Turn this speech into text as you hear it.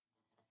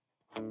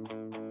Welcome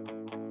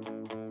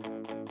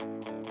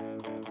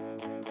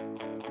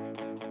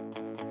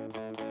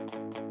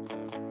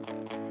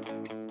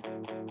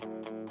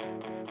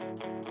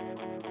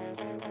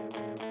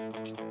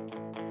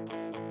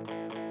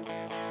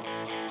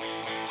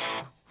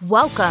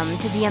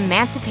to the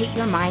Emancipate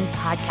Your Mind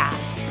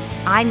podcast.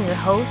 I'm your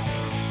host,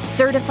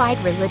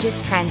 certified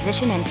religious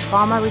transition and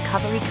trauma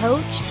recovery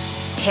coach,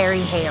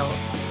 Terry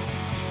Hales.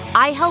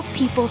 I help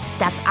people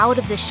step out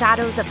of the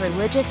shadows of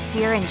religious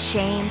fear and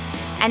shame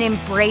and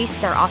embrace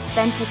their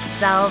authentic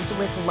selves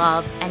with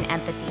love and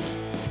empathy.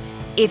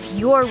 If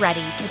you're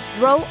ready to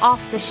throw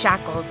off the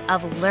shackles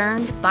of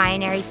learned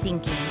binary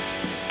thinking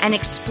and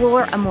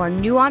explore a more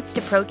nuanced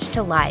approach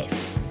to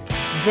life,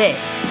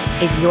 this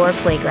is your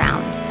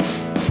playground.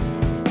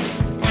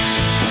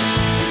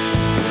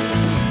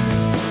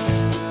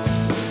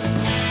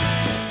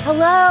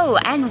 Hello,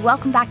 and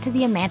welcome back to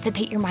the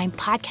Emancipate Your Mind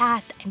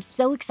podcast. I'm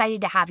so excited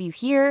to have you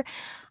here.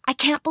 I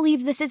can't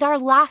believe this is our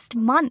last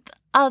month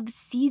of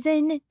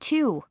season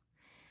 2.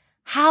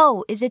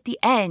 How is it the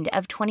end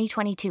of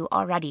 2022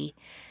 already?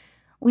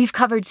 We've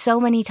covered so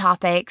many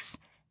topics,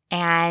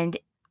 and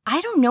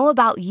I don't know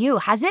about you.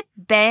 Has it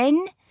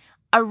been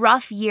a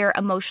rough year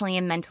emotionally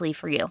and mentally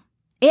for you?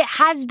 It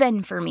has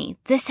been for me.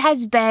 This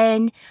has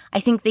been, I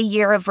think, the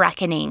year of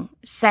reckoning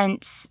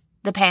since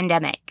the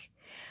pandemic.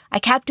 I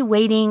kept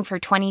waiting for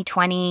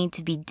 2020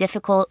 to be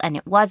difficult, and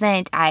it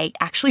wasn't. I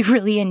actually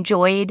really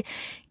enjoyed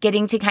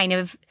getting to kind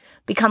of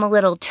become a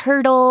little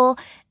turtle,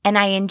 and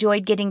I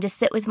enjoyed getting to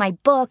sit with my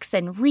books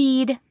and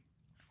read.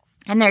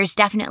 And there's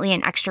definitely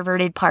an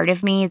extroverted part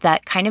of me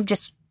that kind of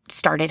just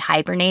started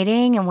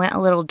hibernating and went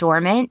a little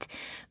dormant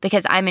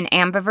because I'm an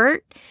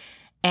ambivert,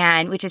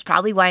 and which is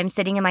probably why I'm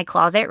sitting in my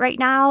closet right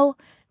now,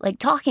 like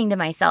talking to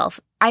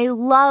myself. I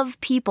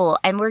love people,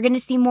 and we're going to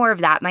see more of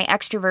that. My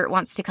extrovert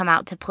wants to come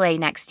out to play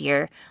next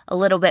year a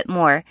little bit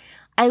more.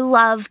 I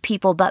love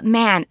people, but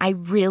man, I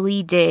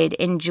really did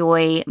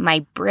enjoy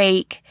my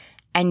break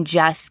and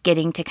just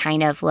getting to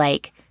kind of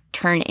like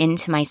turn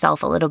into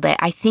myself a little bit.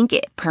 I think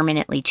it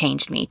permanently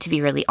changed me, to be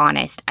really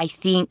honest. I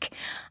think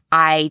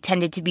I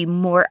tended to be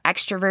more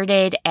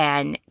extroverted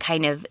and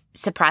kind of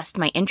suppressed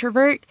my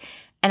introvert.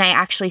 And I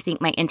actually think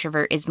my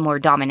introvert is more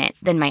dominant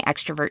than my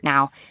extrovert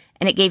now.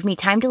 And it gave me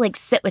time to like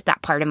sit with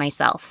that part of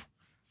myself,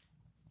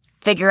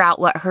 figure out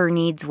what her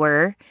needs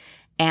were,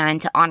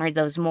 and to honor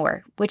those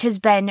more, which has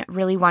been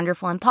really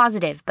wonderful and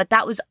positive. But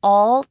that was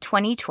all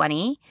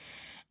 2020.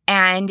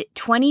 And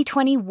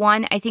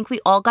 2021, I think we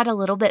all got a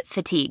little bit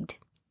fatigued.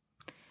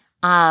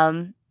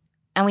 And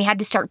we had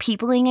to start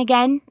peopling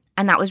again.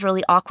 And that was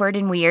really awkward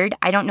and weird.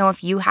 I don't know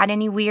if you had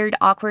any weird,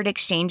 awkward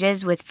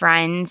exchanges with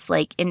friends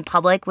like in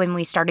public when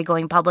we started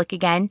going public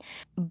again.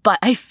 But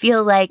I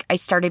feel like I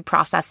started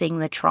processing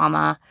the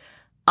trauma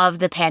of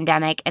the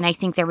pandemic. And I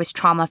think there was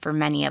trauma for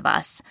many of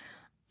us.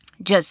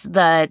 Just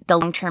the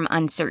long-term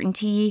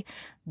uncertainty,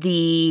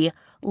 the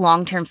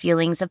long-term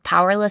feelings of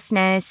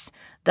powerlessness,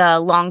 the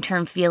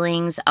long-term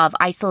feelings of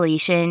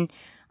isolation.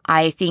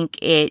 I think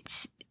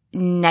it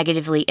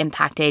negatively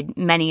impacted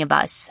many of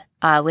us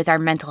with our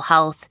mental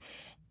health.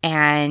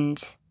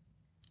 And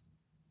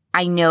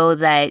I know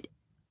that,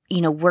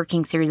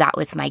 working through that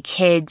with my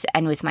kids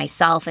and with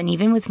myself and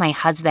even with my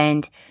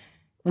husband,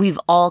 we've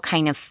all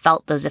kind of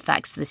felt those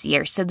effects this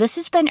year. So this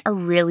has been a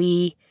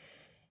really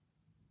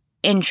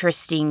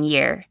interesting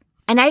year.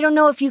 And I don't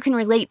know if you can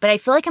relate, but I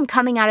feel like I'm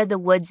coming out of the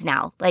woods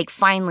now, like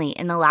finally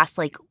in the last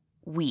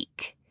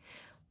week.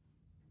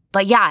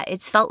 But yeah,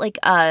 it's felt like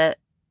a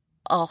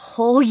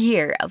whole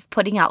year of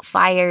putting out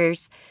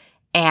fires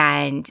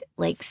and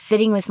like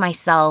sitting with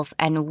myself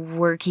and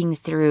working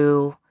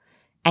through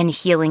and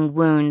healing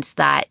wounds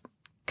that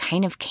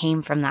kind of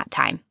came from that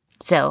time.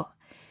 So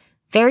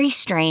very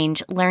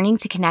strange, learning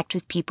to connect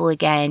with people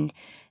again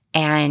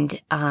and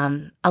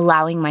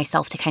allowing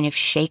myself to kind of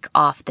shake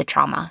off the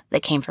trauma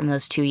that came from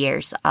those 2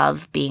 years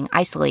of being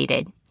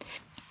isolated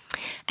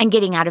and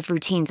getting out of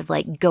routines of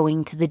like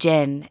going to the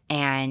gym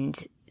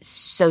and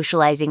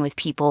socializing with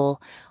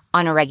people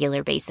on a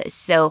regular basis.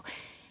 So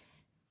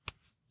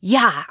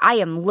yeah, I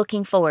am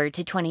looking forward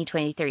to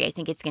 2023. I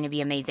think it's going to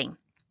be amazing.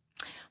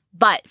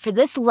 But for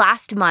this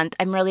last month,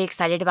 I'm really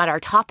excited about our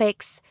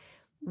topics.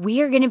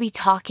 We are going to be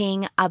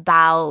talking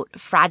about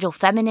fragile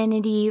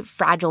femininity,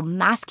 fragile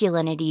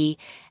masculinity,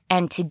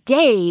 and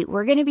today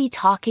we're going to be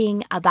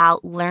talking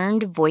about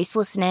learned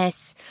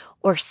voicelessness,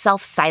 or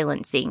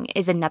self-silencing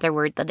is another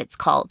word that it's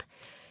called.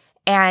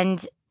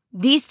 And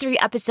these 3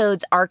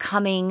 episodes are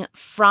coming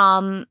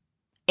from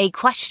a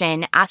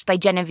question asked by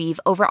Genevieve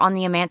over on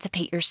the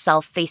Emancipate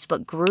Yourself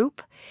Facebook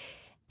group.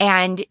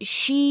 And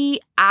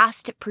she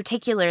asked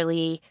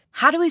particularly,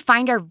 how do we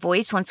find our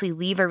voice once we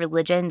leave a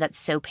religion that's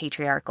so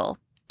patriarchal?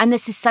 And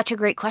this is such a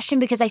great question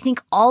because I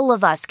think all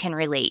of us can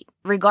relate,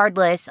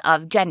 regardless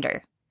of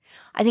gender.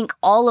 I think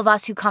all of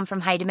us who come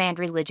from high demand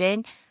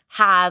religion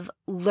have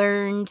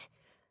learned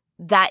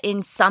that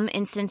in some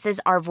instances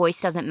our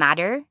voice doesn't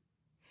matter,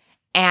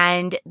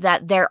 and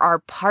that there are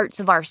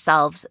parts of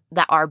ourselves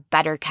that are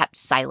better kept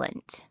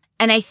silent.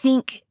 And I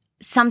think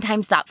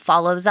sometimes that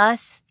follows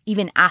us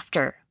even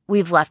after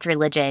we've left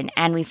religion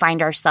and we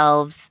find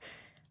ourselves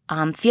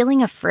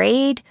feeling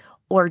afraid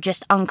or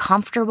just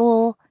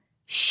uncomfortable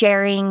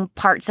sharing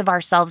parts of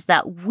ourselves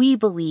that we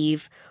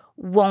believe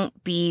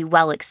won't be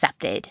well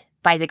accepted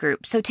by the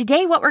group. So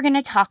today what we're going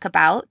to talk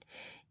about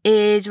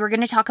is we're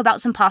going to talk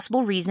about some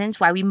possible reasons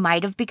why we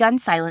might have begun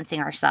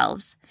silencing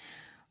ourselves.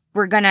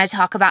 We're going to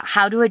talk about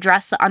how to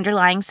address the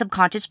underlying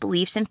subconscious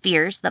beliefs and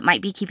fears that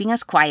might be keeping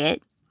us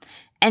quiet,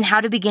 and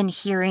how to begin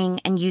hearing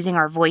and using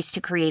our voice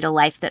to create a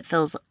life that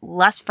feels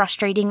less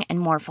frustrating and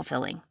more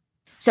fulfilling.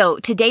 So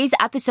today's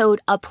episode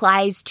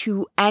applies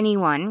to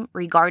anyone,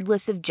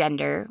 regardless of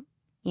gender,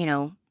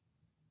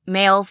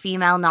 male,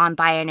 female,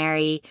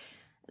 non-binary,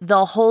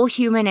 the whole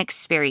human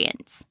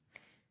experience.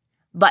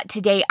 But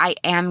today I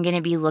am going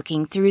to be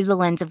looking through the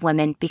lens of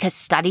women because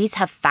studies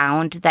have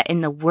found that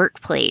in the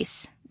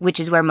workplace, which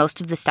is where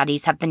most of the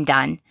studies have been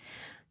done,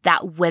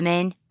 that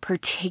women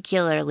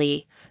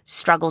particularly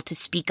struggle to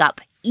speak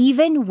up,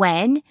 even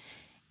when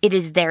it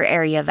is their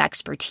area of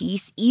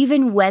expertise,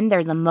 even when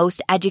they're the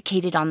most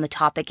educated on the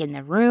topic in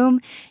the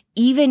room,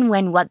 even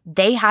when what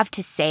they have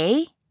to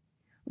say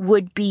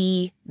would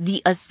be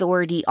the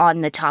authority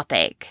on the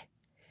topic.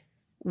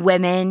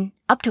 Women,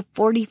 up to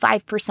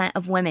 45%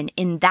 of women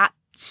in that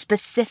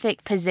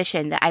specific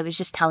position that I was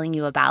just telling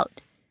you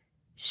about,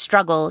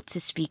 struggle to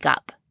speak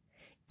up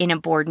in a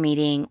board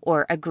meeting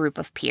or a group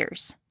of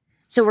peers.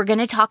 So we're going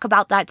to talk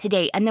about that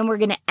today. And then we're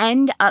going to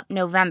end up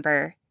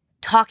November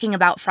talking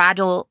about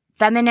fragile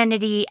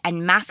femininity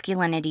and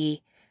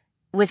masculinity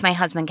with my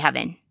husband,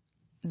 Kevin,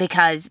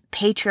 because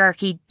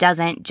patriarchy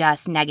doesn't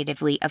just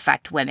negatively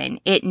affect women.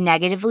 It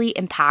negatively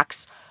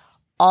impacts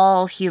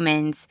all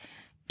humans,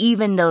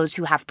 even those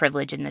who have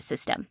privilege in the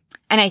system.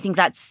 And I think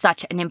that's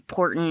such an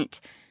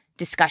important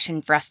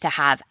discussion for us to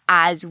have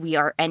as we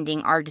are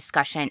ending our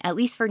discussion, at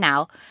least for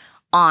now,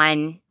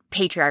 on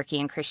patriarchy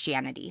and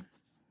Christianity.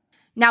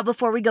 Now,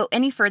 before we go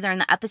any further in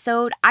the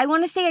episode, I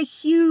want to say a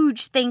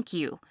huge thank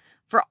you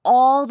for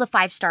all the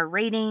 5-star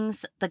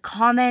ratings, the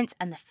comments,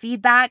 and the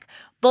feedback.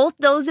 Both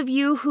those of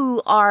you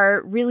who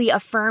are really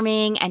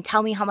affirming and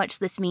tell me how much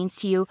this means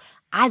to you,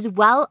 as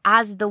well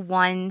as the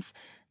ones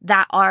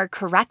that are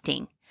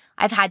correcting.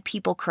 I've had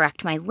people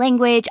correct my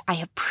language. I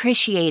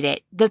appreciate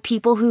it. The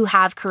people who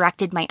have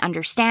corrected my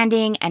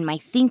understanding and my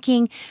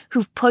thinking,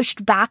 who've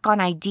pushed back on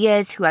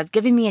ideas, who have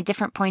given me a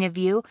different point of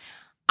view,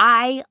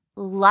 I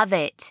love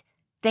it.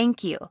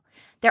 Thank you.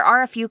 There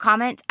are a few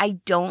comments I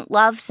don't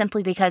love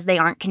simply because they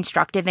aren't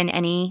constructive in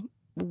any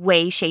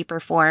way, shape, or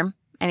form.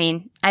 I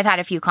mean, I've had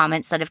a few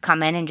comments that have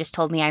come in and just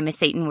told me I'm a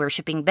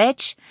Satan-worshipping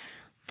bitch.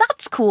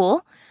 That's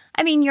cool.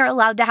 I mean, you're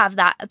allowed to have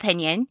that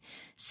opinion.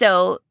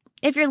 So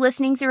if you're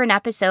listening through an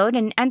episode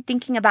and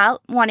thinking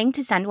about wanting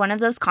to send one of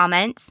those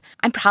comments,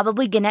 I'm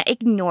probably going to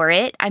ignore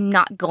it. I'm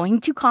not going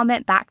to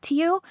comment back to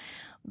you.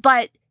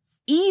 But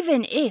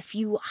even if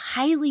you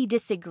highly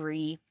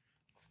disagree,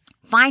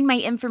 find my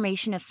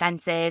information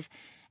offensive,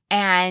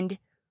 and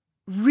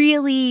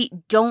really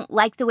don't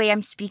like the way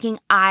I'm speaking,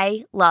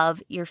 I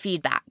love your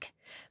feedback.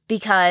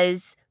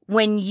 Because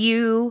when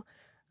you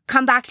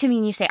come back to me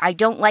and you say, I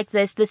don't like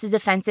this is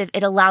offensive,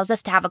 it allows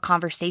us to have a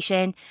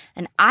conversation,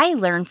 and I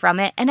learn from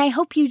it, and I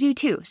hope you do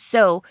too.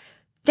 So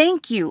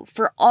thank you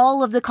for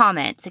all of the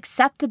comments,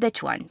 except the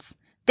bitch ones.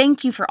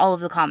 Thank you for all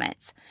of the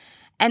comments.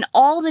 And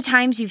all the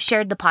times you've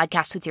shared the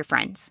podcast with your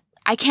friends.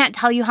 I can't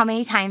tell you how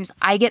many times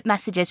I get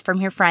messages from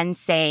your friends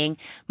saying,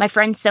 my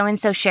friend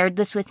so-and-so shared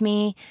this with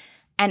me,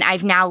 and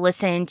I've now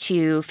listened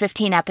to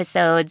 15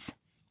 episodes,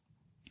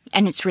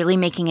 and it's really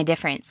making a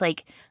difference.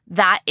 Like,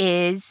 that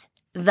is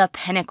the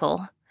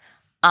pinnacle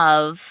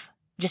of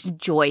just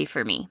joy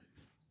for me.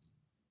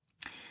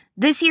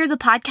 This year, the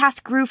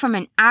podcast grew from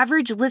an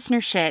average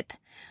listenership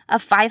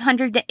of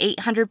 500 to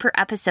 800 per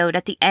episode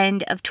at the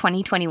end of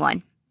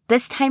 2021.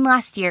 This time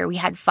last year, we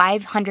had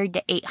 500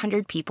 to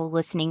 800 people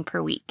listening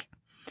per week.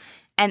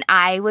 And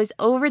I was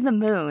over the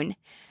moon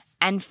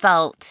and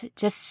felt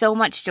just so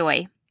much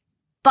joy.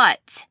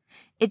 But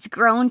it's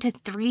grown to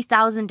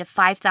 3,000 to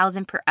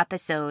 5,000 per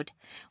episode,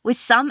 with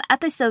some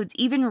episodes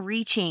even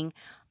reaching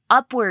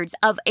upwards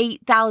of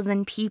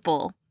 8,000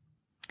 people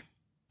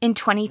in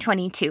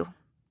 2022.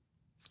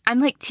 I'm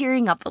like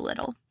tearing up a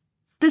little.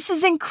 This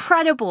is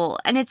incredible,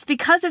 and it's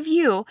because of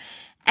you.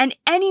 And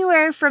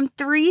anywhere from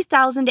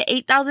 3,000 to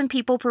 8,000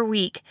 people per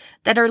week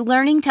that are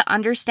learning to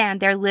understand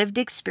their lived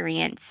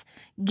experience,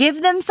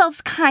 give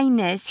themselves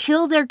kindness,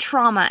 heal their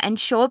trauma, and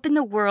show up in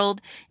the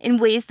world in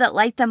ways that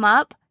light them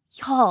up.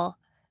 Y'all,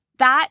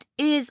 that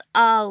is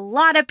a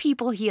lot of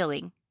people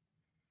healing.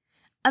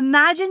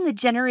 Imagine the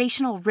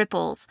generational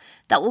ripples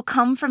that will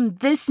come from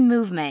this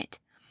movement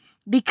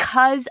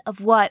because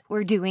of what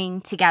we're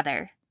doing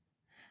together.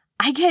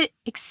 I get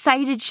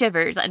excited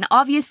shivers and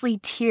obviously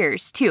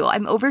tears too.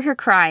 I'm over here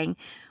crying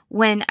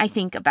when I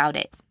think about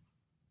it.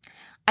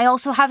 I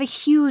also have a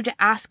huge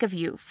ask of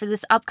you for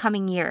this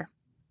upcoming year.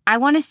 I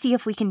want to see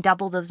if we can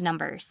double those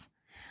numbers.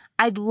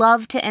 I'd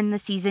love to end the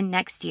season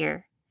next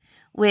year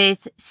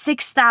with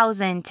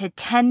 6,000 to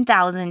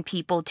 10,000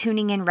 people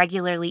tuning in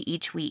regularly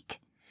each week.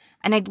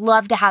 And I'd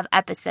love to have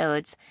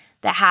episodes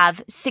that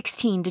have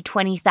 16 to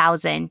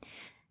 20,000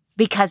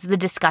 because the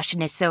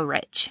discussion is so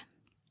rich.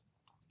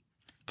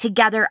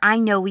 Together, I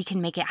know we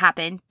can make it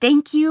happen.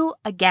 Thank you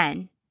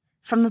again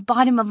from the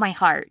bottom of my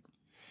heart.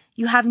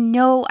 You have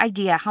no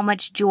idea how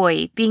much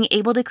joy being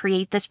able to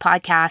create this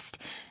podcast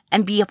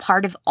and be a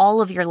part of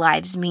all of your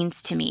lives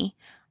means to me.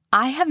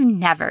 I have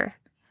never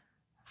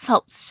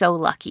felt so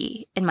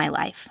lucky in my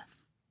life.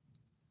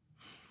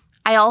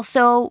 I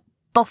also,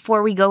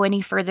 before we go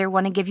any further,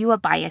 want to give you a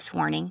bias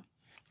warning.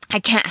 I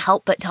can't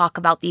help but talk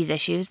about these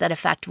issues that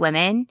affect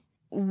women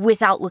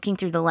without looking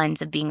through the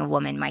lens of being a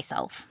woman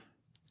myself.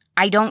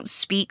 I don't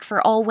speak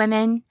for all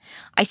women.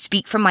 I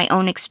speak from my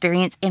own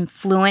experience,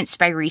 influenced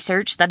by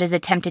research that has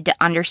attempted to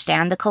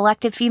understand the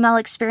collective female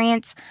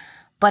experience,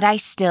 but I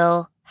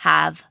still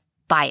have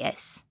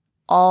bias.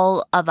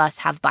 All of us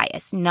have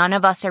bias. None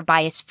of us are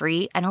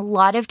bias-free, and a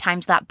lot of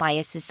times that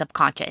bias is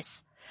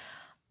subconscious.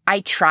 I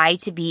try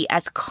to be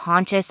as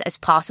conscious as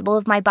possible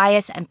of my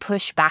bias and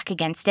push back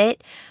against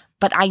it,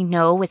 but I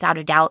know without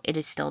a doubt it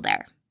is still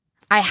there.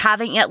 I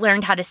haven't yet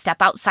learned how to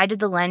step outside of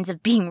the lens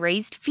of being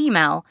raised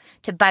female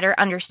to better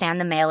understand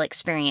the male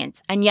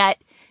experience. And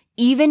yet,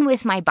 even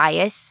with my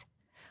bias,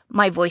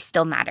 my voice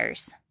still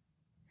matters.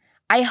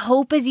 I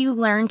hope as you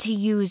learn to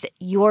use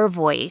your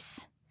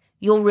voice,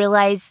 you'll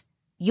realize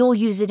you'll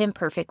use it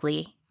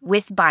imperfectly,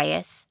 with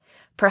bias,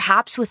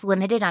 perhaps with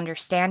limited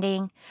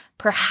understanding,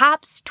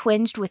 perhaps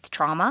twinged with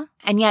trauma,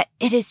 and yet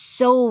it is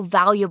so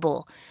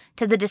valuable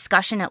to the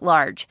discussion at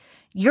large.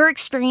 Your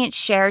experience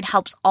shared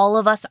helps all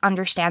of us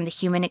understand the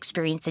human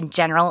experience in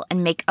general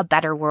and make a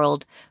better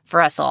world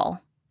for us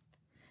all.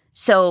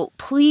 So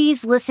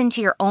please listen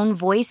to your own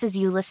voice as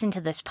you listen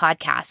to this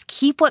podcast.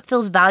 Keep what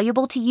feels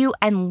valuable to you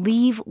and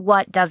leave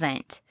what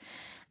doesn't.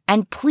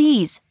 And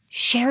please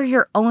share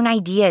your own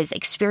ideas,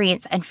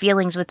 experience, and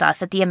feelings with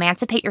us at the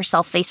Emancipate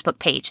Yourself Facebook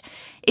page.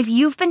 If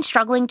you've been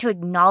struggling to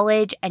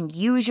acknowledge and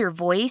use your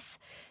voice,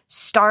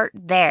 start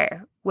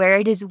there where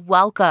it is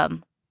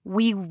welcome.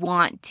 We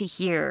want to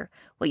hear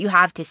what you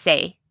have to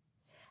say.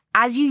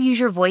 As you use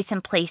your voice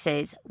in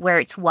places where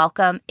it's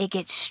welcome, it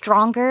gets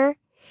stronger.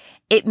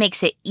 It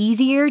makes it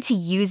easier to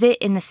use it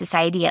in the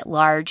society at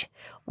large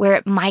where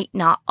it might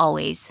not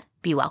always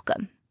be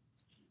welcome.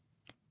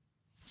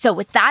 So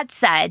with that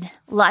said,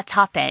 let's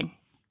hop in.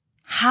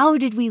 How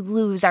did we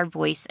lose our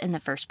voice in the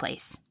first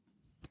place?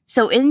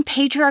 So in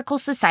patriarchal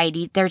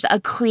society, there's a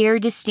clear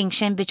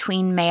distinction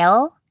between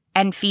male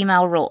and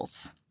female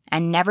roles,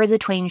 and never the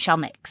twain shall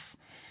mix.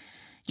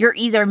 You're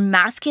either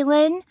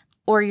masculine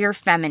or you're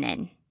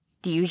feminine.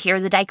 Do you hear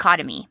the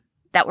dichotomy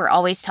that we're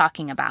always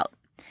talking about?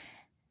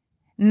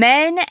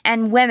 Men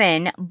and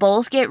women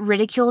both get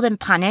ridiculed and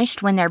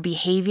punished when their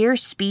behavior,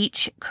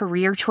 speech,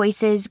 career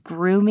choices,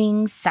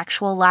 grooming,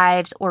 sexual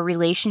lives, or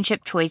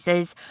relationship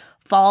choices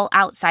fall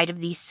outside of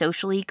these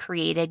socially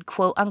created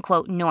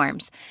quote-unquote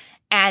norms.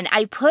 And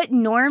I put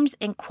norms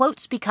in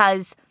quotes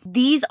because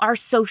these are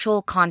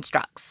social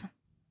constructs.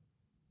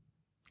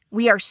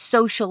 We are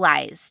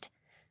socialized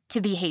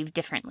to behave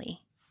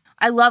differently.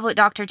 I love what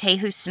Dr.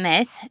 Tehu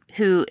Smith,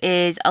 who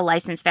is a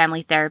licensed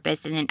family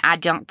therapist and an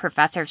adjunct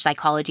professor of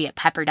psychology at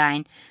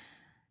Pepperdine,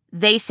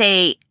 they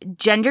say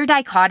gender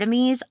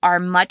dichotomies are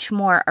much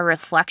more a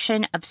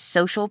reflection of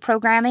social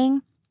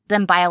programming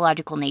than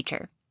biological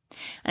nature.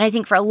 And I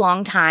think for a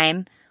long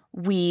time,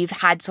 we've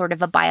had sort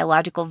of a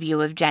biological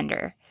view of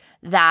gender,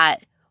 that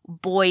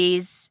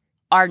boys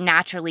are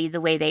naturally the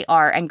way they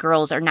are and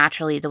girls are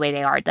naturally the way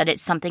they are, that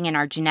it's something in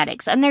our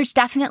genetics. And there's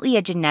definitely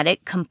a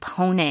genetic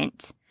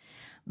component,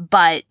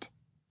 but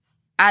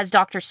as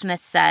Dr.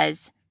 Smith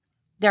says,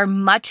 they're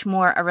much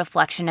more a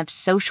reflection of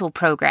social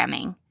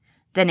programming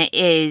than it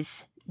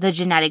is the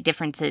genetic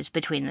differences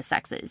between the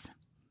sexes.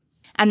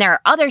 And there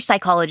are other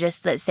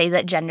psychologists that say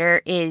that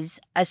gender is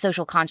a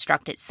social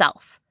construct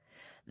itself,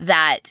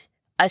 that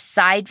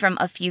aside from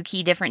a few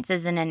key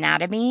differences in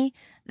anatomy,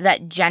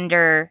 that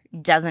gender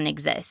doesn't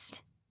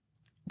exist.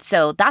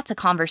 So that's a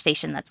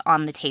conversation that's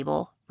on the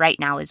table right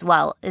now as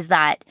well, is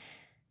that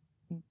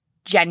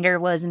gender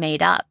was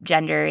made up.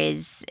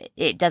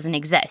 It doesn't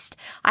exist.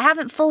 I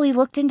haven't fully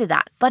looked into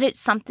that, but it's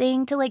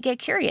something to get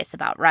curious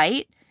about,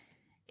 right?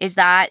 Is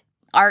that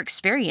our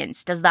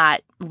experience? Does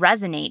that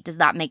resonate? Does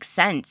that make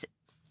sense?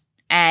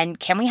 And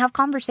can we have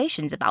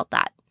conversations about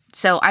that?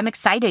 So I'm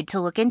excited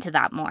to look into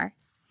that more.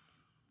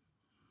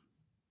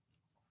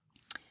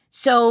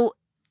 So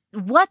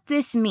what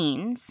this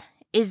means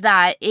is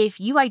that if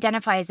you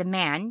identify as a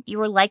man,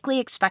 you are likely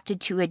expected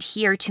to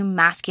adhere to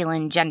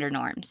masculine gender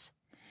norms.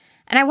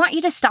 And I want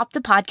you to stop the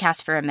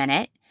podcast for a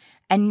minute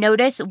and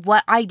notice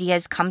what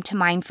ideas come to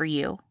mind for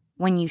you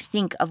when you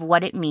think of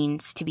what it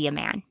means to be a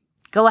man.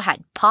 Go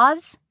ahead,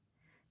 pause,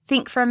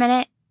 think for a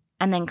minute,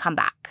 and then come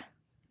back.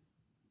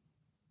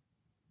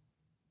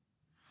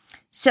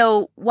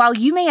 So while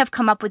you may have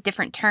come up with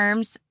different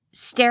terms,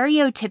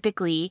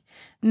 stereotypically,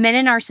 men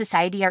in our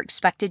society are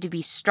expected to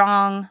be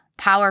strong,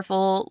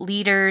 powerful,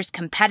 leaders,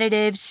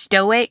 competitive,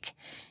 stoic,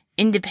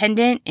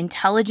 independent,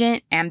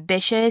 intelligent,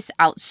 ambitious,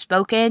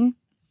 outspoken,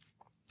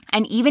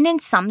 and even in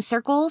some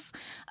circles,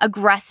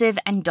 aggressive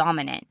and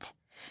dominant.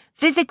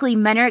 Physically,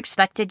 men are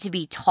expected to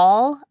be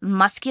tall,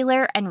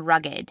 muscular, and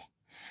rugged.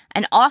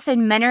 And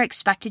often men are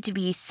expected to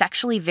be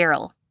sexually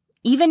virile,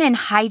 even in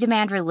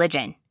high-demand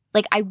religion.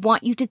 Like, I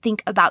want you to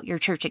think about your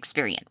church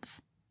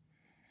experience.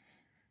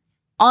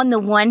 On the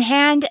one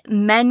hand,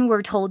 men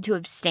were told to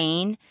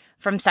abstain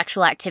from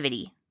sexual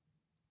activity.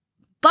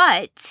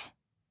 But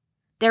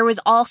there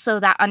was also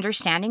that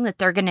understanding that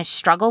they're going to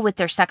struggle with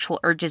their sexual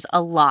urges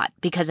a lot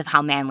because of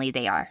how manly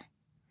they are.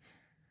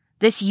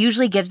 This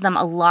usually gives them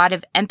a lot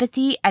of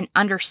empathy and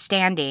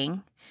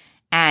understanding,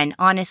 and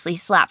honestly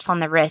slaps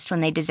on the wrist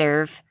when they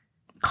deserve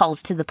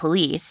calls to the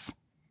police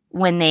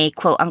when they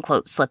quote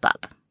unquote slip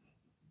up.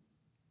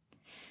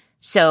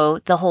 So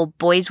the whole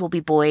boys will be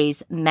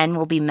boys, men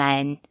will be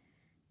men,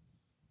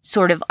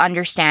 sort of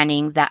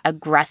understanding that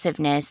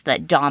aggressiveness,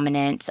 that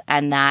dominance,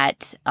 and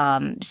that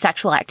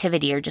sexual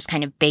activity are just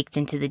kind of baked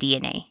into the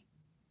DNA.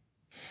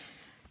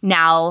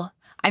 Now,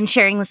 I'm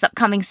sharing this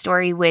upcoming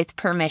story with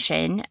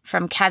permission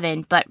from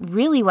Kevin, but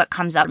really what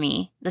comes out of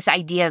me, this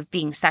idea of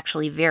being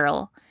sexually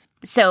virile.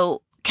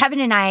 So Kevin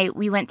and I,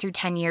 we went through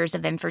 10 years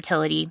of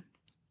infertility,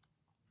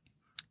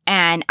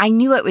 and I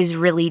knew it was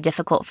really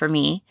difficult for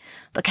me,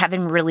 but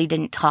Kevin really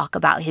didn't talk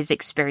about his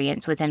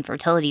experience with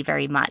infertility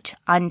very much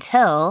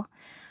until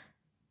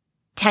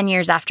 10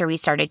 years after we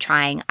started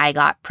trying, I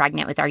got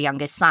pregnant with our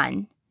youngest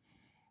son.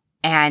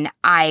 And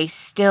I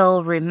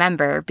still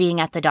remember being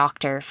at the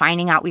doctor,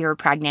 finding out we were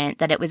pregnant,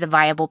 that it was a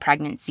viable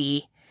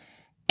pregnancy.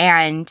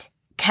 And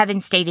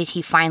Kevin stated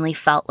he finally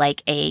felt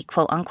like a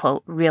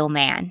quote-unquote real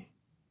man.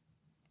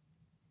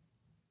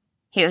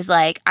 He was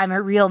like, I'm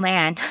a real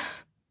man.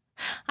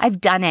 I've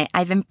done it.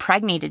 I've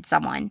impregnated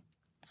someone.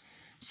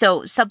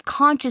 So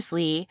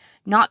subconsciously,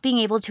 not being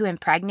able to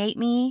impregnate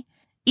me,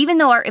 even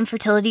though our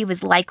infertility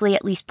was likely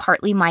at least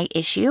partly my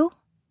issue,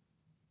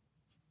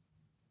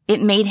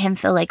 it made him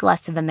feel like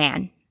less of a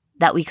man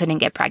that we couldn't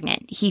get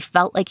pregnant. He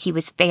felt like he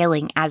was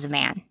failing as a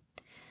man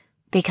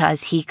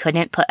because he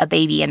couldn't put a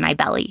baby in my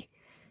belly.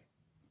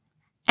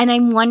 And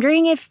I'm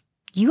wondering if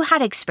you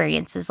had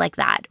experiences like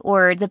that,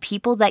 or the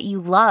people that you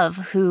love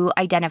who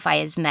identify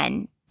as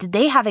men, did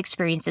they have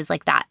experiences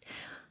like that?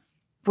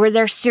 Were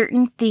there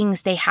certain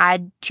things they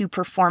had to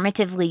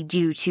performatively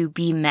do to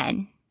be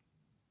men?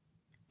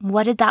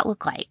 What did that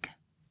look like?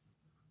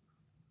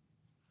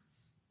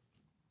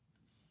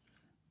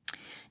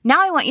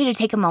 Now I want you to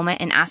take a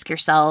moment and ask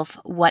yourself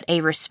what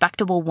a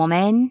respectable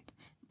woman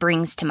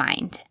brings to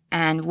mind,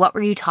 and what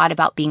were you taught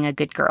about being a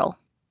good girl?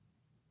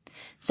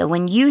 So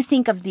when you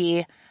think of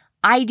the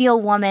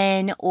ideal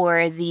woman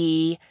or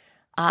the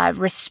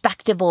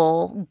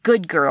respectable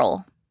good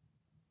girl,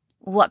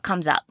 what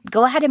comes up?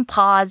 Go ahead and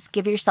pause,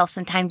 give yourself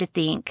some time to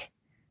think,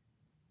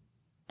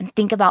 and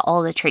think about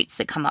all the traits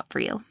that come up for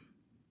you.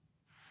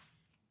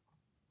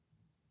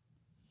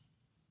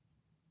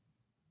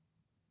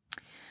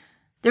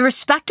 The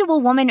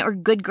respectable woman or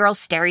good girl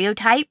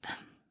stereotype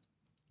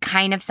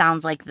kind of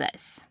sounds like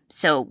this.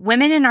 So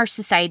women in our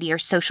society are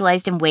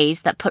socialized in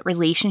ways that put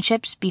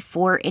relationships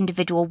before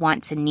individual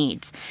wants and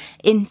needs.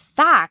 In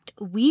fact,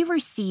 we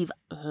receive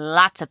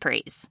lots of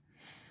praise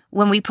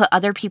when we put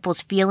other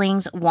people's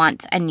feelings,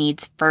 wants, and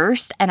needs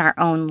first and our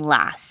own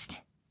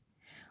last.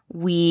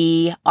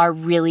 We are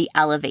really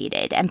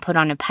elevated and put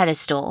on a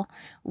pedestal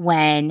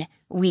when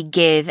we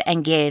give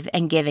and give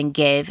and give and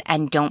give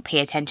and don't pay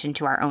attention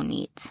to our own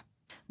needs.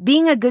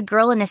 Being a good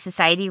girl in a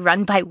society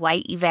run by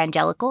white,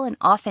 evangelical, and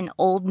often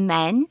old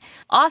men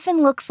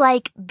often looks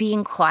like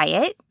being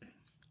quiet,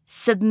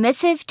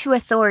 submissive to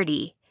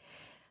authority.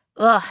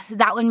 Ugh,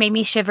 that one made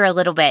me shiver a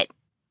little bit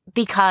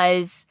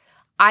because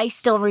I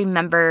still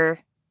remember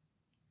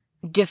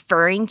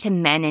deferring to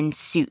men in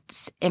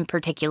suits in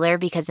particular,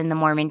 because in the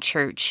Mormon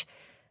church,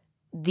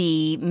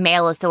 the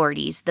male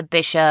authorities, the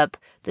bishop,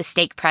 the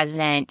stake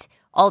president,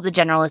 all the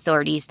general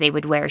authorities, they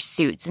would wear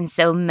suits. And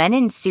so men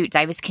in suits,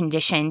 I was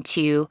conditioned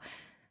to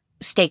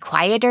stay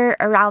quieter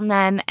around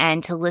them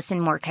and to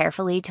listen more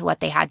carefully to what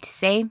they had to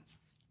say,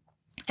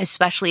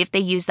 especially if they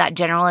use that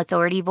general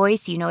authority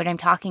voice. You know what I'm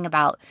talking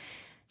about.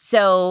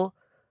 So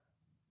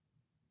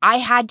I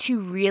had to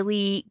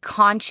really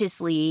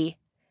consciously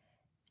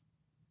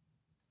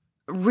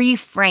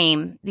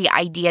reframe the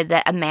idea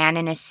that a man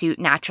in a suit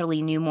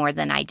naturally knew more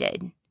than I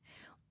did,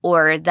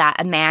 or that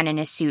a man in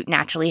a suit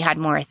naturally had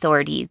more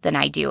authority than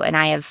I do. And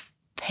I have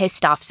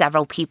pissed off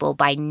several people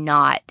by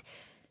not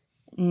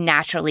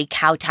naturally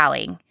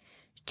kowtowing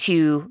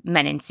to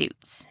men in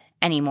suits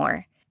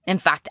anymore. In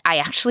fact, I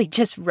actually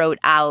just wrote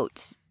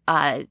out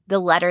the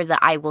letter that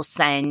I will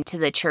send to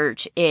the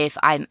church if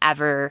I'm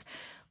ever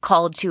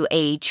called to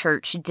a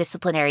church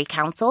disciplinary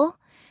council.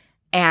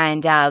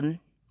 And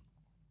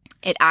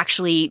it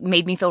actually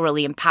made me feel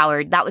really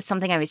empowered. That was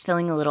something I was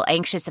feeling a little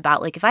anxious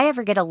about. Like, if I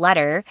ever get a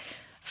letter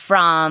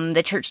from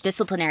the church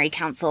disciplinary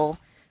council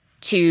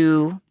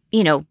to,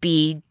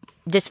 be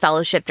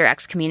disfellowshipped or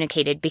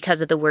excommunicated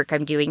because of the work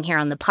I'm doing here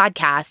on the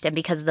podcast and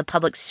because of the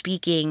public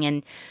speaking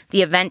and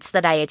the events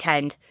that I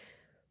attend,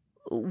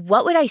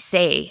 what would I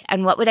say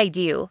and what would I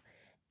do?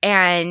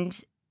 And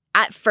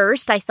at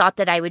first, I thought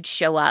that I would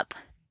show up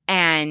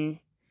and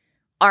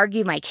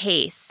argue my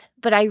case,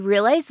 but I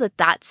realized that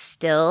that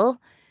still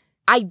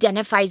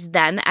identifies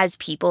them as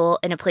people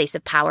in a place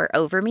of power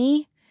over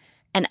me,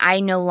 and I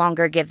no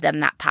longer give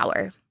them that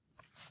power.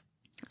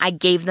 I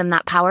gave them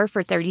that power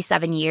for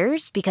 37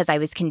 years because I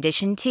was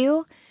conditioned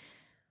to,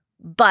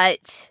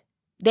 but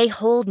they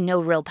hold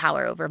no real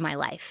power over my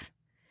life.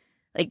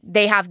 Like,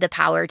 they have the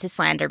power to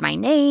slander my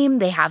name.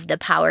 They have the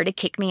power to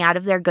kick me out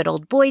of their good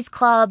old boys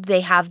club.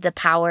 They have the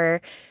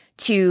power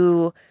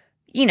to,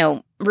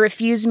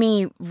 refuse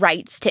me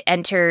rights to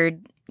enter,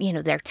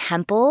 their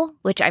temple,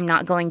 which I'm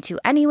not going to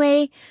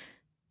anyway.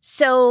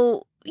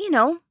 So,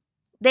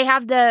 they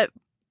have the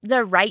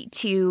right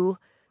to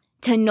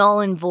null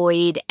and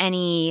void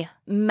any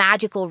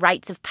magical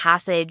rites of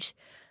passage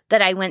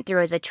that I went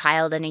through as a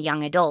child and a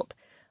young adult.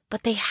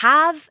 But they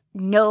have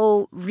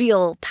no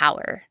real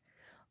power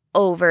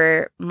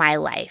over my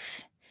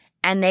life,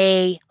 and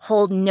they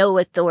hold no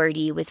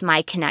authority with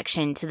my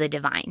connection to the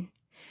divine.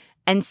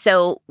 And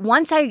so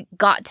once I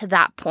got to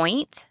that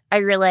point, I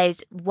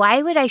realized,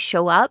 why would I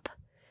show up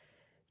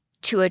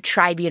to a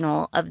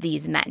tribunal of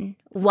these men?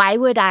 Why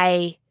would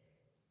I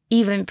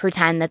even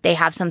pretend that they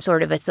have some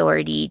sort of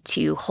authority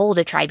to hold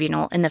a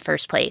tribunal in the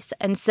first place?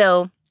 And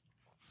so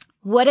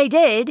what I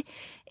did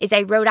is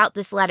I wrote out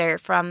this letter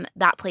from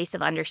that place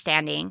of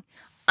understanding.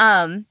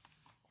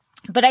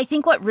 But I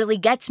think what really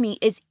gets me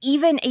is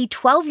even a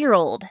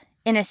 12-year-old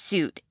in a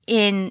suit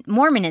in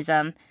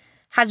Mormonism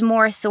has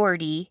more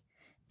authority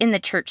in the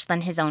church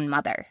than his own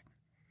mother.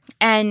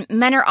 And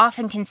men are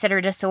often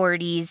considered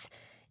authorities,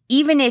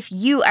 even if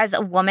you as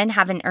a woman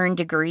have an earned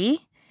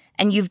degree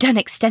and you've done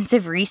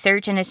extensive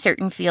research in a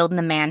certain field and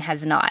the man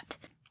has not.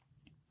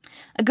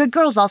 A good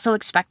girl is also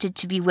expected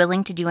to be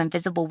willing to do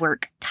invisible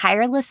work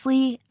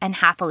tirelessly and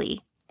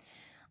happily.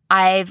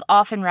 I've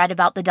often read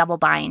about the double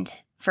bind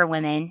for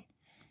women.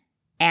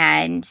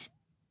 And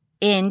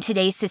in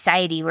today's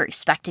society, we're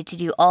expected to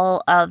do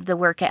all of the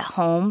work at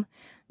home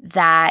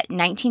that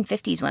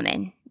 1950s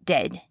women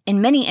did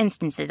in many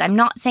instances. I'm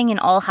not saying in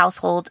all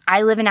households.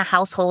 I live in a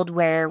household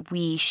where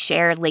we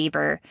share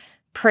labor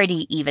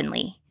pretty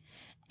evenly.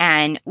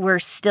 And we're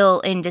still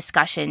in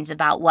discussions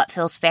about what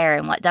feels fair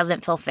and what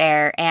doesn't feel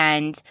fair.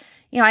 And,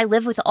 I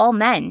live with all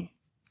men.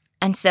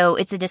 And so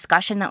it's a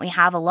discussion that we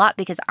have a lot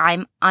because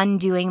I'm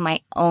undoing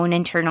my own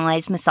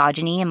internalized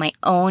misogyny and my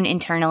own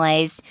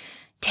internalized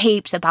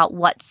tapes about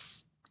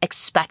what's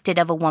expected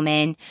of a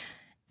woman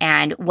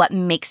and what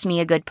makes me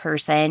a good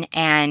person,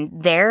 and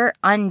they're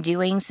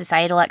undoing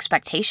societal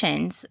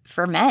expectations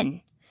for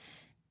men.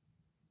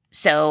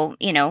 So,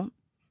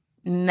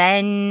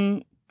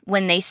 men,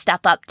 when they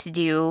step up to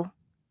do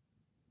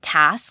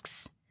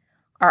tasks,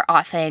 are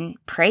often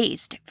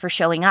praised for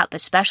showing up,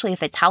 especially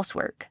if it's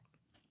housework.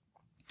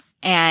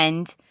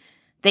 And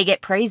they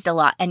get praised a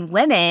lot. And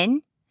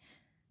women,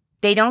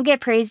 they don't get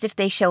praised if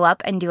they show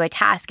up and do a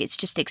task. It's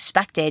just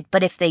expected.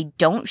 But if they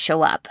don't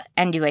show up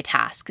and do a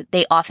task,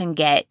 they often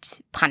get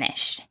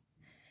punished.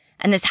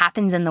 And this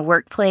happens in the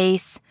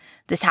workplace.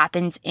 This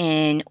happens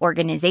in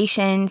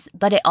organizations,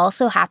 but it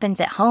also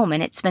happens at home.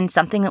 And it's been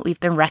something that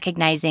we've been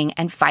recognizing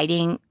and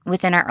fighting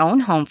within our own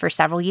home for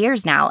several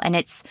years now. And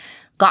it's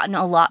gotten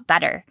a lot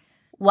better.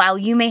 While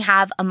you may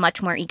have a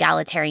much more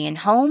egalitarian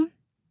home,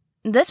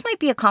 this might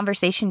be a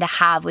conversation to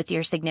have with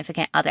your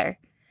significant other.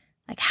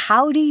 Like,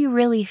 how do you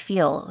really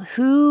feel?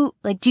 Do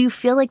you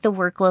feel like the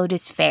workload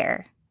is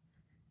fair?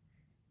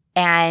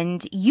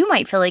 And you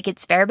might feel like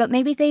it's fair, but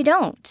maybe they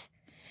don't.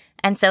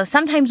 And so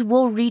sometimes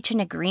we'll reach an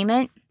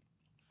agreement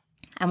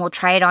and we'll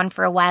try it on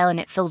for a while and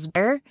it feels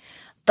better.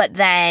 But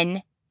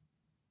then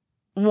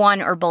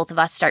one or both of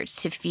us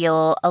starts to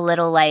feel a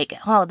little like,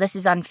 oh, this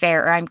is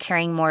unfair, or I'm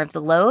carrying more of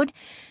the load.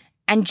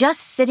 And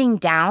just sitting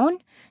down,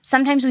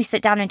 sometimes we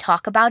sit down and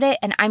talk about it,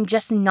 and I'm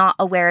just not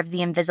aware of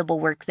the invisible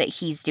work that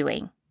he's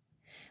doing.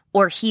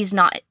 Or he's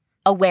not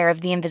aware of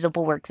the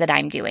invisible work that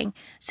I'm doing.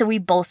 So we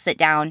both sit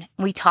down,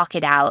 we talk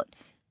it out.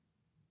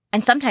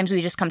 And sometimes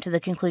we just come to the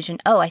conclusion,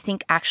 oh, I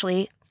think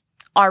actually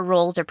our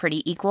roles are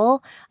pretty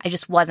equal. I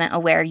just wasn't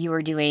aware you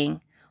were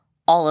doing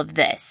all of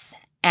this.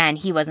 And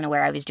he wasn't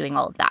aware I was doing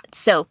all of that.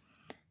 So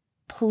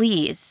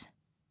please,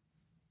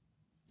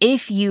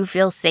 if you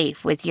feel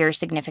safe with your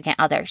significant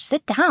other,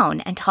 sit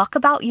down and talk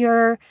about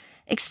your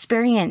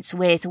experience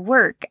with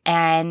work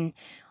and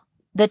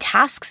the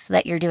tasks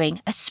that you're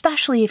doing,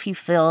 especially if you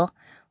feel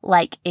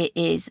like it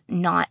is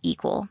not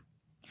equal.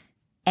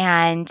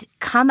 And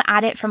come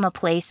at it from a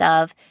place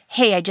of,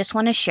 hey, I just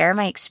want to share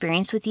my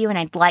experience with you and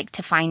I'd like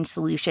to find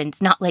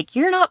solutions. Not like,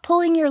 you're not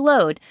pulling your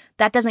load.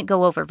 That doesn't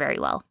go over very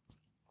well.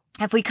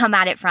 If we come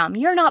at it from,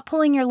 you're not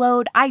pulling your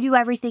load, I do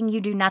everything,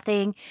 you do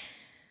nothing,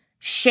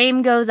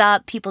 shame goes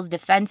up, people's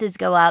defenses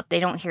go up, they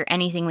don't hear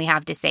anything we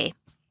have to say.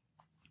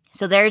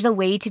 So there's a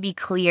way to be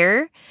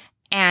clear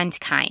and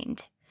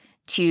kind,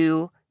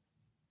 to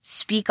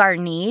speak our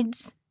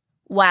needs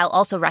while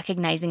also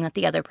recognizing that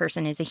the other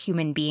person is a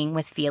human being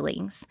with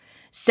feelings.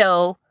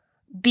 So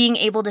being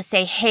able to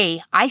say,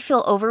 hey, I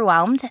feel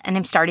overwhelmed and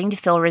I'm starting to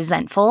feel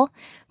resentful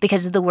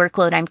because of the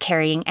workload I'm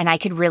carrying, and I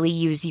could really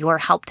use your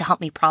help to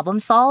help me problem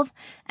solve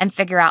and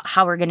figure out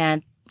how we're going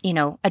to,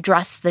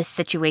 address this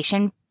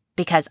situation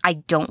because I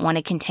don't want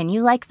to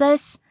continue like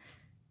this,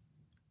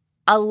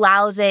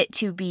 allows it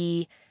to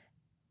be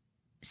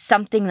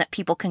something that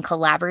people can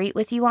collaborate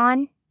with you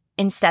on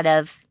instead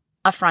of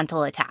a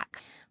frontal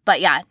attack. But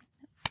yeah,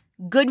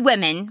 good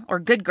women or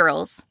good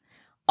girls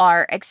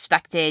are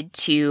expected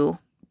to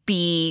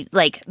be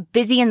like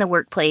busy in the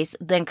workplace,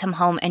 then come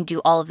home and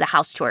do all of the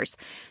house chores.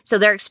 So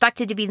they're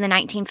expected to be the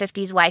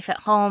 1950s wife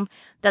at home,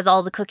 does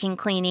all the cooking,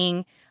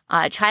 cleaning,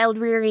 child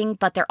rearing,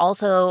 but they're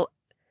also,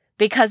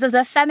 because of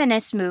the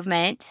feminist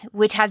movement,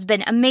 which has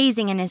been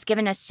amazing and has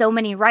given us so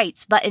many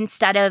rights, but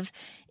instead of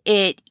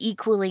it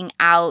equaling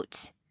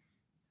out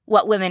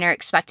what women are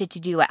expected to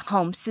do at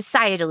home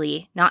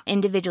societally, not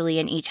individually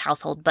in each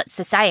household, but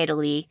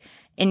societally,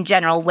 in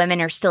general,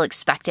 women are still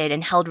expected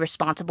and held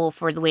responsible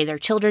for the way their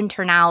children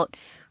turn out,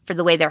 for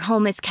the way their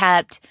home is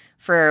kept,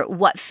 for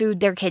what food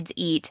their kids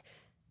eat.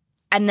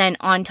 And then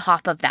on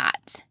top of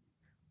that,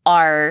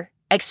 are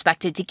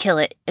expected to kill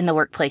it in the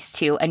workplace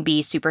too and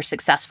be super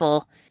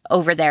successful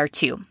over there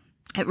too.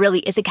 It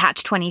really is a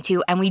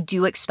catch-22, and we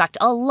do expect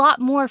a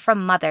lot more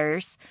from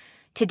mothers.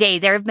 Today,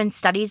 there have been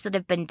studies that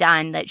have been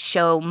done that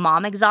show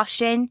mom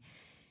exhaustion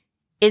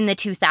in the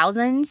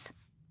 2000s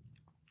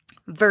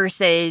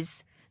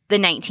versus the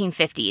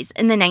 1950s.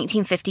 In the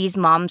 1950s,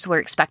 moms were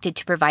expected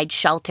to provide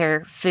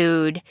shelter,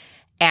 food,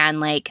 and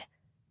like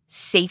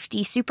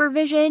safety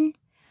supervision.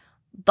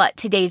 But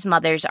today's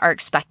mothers are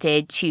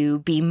expected to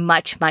be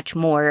much, much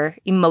more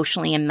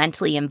emotionally and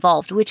mentally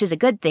involved, which is a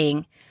good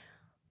thing,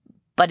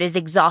 but is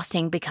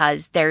exhausting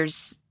because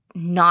there's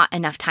not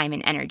enough time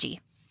and energy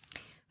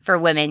for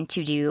women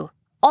to do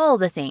all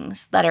the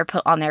things that are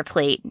put on their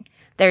plate.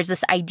 There's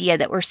this idea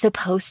that we're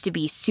supposed to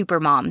be super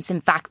moms.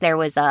 In fact, there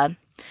was a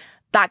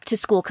back to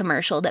school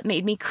commercial that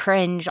made me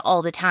cringe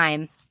all the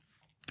time.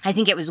 I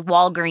think it was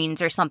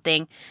Walgreens or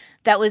something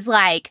that was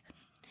like,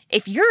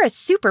 if you're a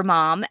super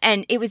mom,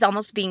 and it was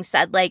almost being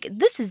said like,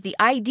 this is the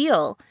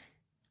ideal.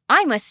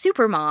 I'm a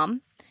super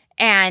mom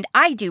and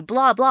I do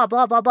blah, blah,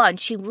 blah, blah, blah. And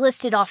she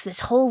listed off this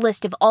whole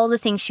list of all the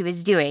things she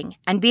was doing.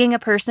 And being a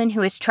person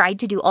who has tried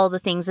to do all the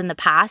things in the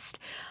past,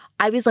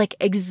 I was like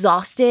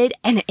exhausted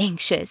and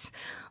anxious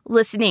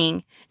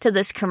listening to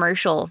this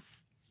commercial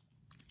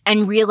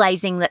and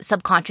realizing that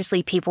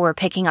subconsciously people were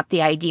picking up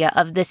the idea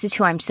of this is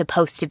who I'm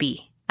supposed to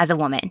be as a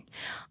woman.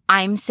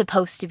 I'm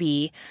supposed to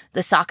be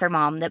the soccer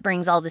mom that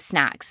brings all the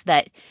snacks,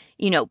 that,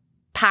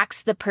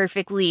 packs the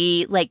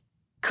perfectly like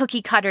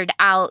cookie cuttered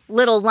out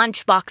little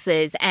lunch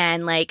boxes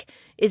and like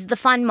is the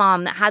fun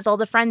mom that has all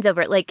the friends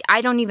over. Like,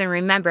 I don't even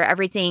remember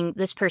everything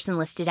this person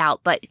listed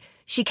out, but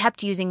she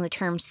kept using the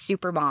term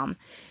super mom.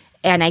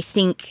 And I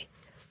think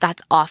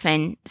that's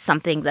often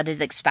something that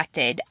is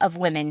expected of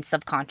women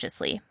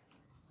subconsciously.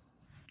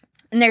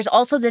 And there's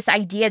also this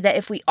idea that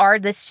if we are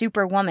this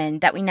superwoman,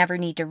 that we never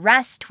need to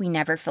rest, we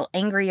never feel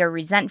angry or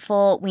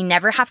resentful, we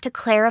never have to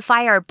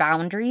clarify our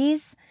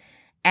boundaries,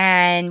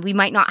 and we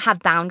might not have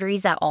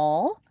boundaries at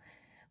all.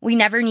 We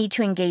never need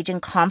to engage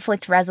in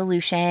conflict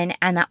resolution,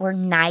 and that we're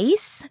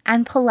nice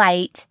and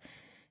polite,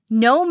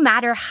 no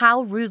matter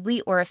how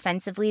rudely or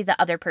offensively the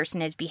other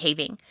person is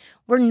behaving.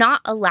 We're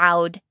not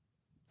allowed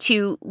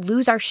to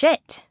lose our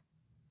shit.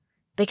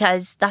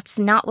 Because that's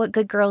not what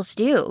good girls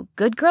do.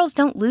 Good girls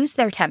don't lose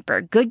their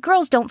temper. Good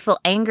girls don't feel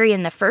angry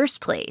in the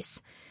first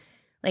place.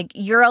 Like,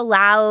 you're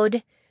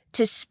allowed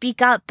to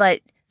speak up,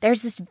 but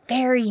there's this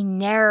very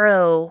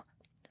narrow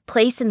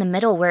place in the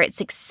middle where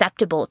it's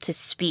acceptable to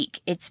speak.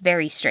 It's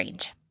very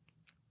strange.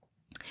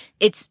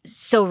 It's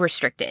so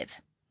restrictive.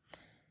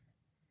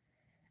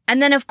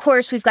 And then, of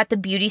course, we've got the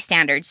beauty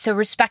standards. So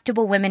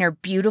respectable women are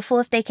beautiful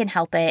if they can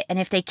help it. And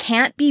if they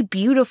can't be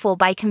beautiful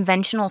by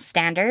conventional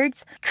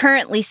standards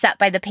currently set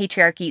by the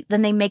patriarchy,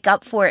 then they make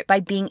up for it by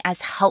being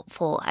as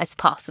helpful as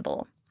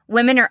possible.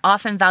 Women are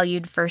often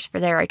valued first for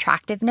their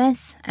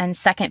attractiveness and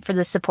second for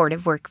the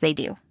supportive work they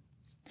do.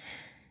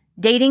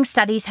 Dating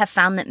studies have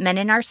found that men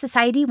in our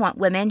society want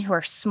women who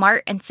are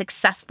smart and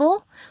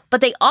successful, but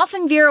they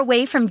often veer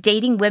away from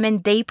dating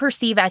women they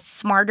perceive as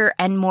smarter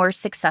and more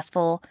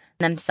successful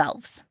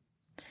themselves.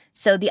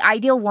 So the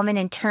ideal woman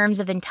in terms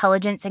of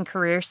intelligence and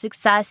career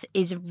success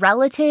is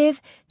relative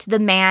to the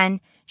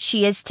man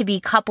she is to be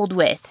coupled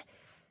with.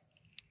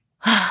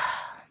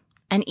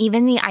 And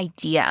even the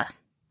idea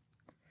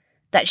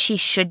that she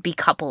should be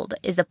coupled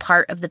is a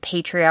part of the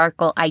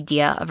patriarchal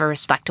idea of a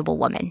respectable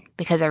woman,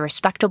 because a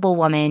respectable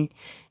woman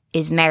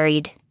is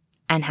married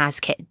and has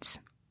kids.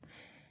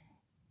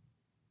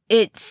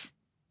 It's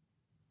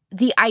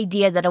the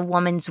idea that a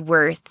woman's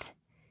worth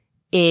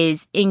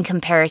is in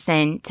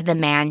comparison to the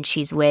man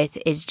she's with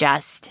is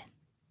just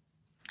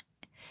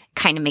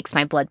kind of makes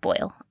my blood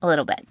boil a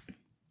little bit.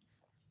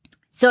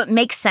 So it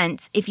makes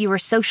sense if you were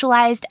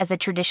socialized as a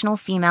traditional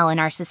female in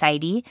our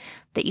society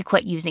that you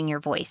quit using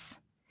your voice.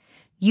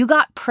 You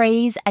got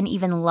praise and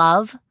even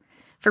love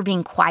for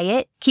being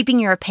quiet, keeping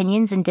your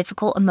opinions and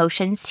difficult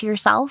emotions to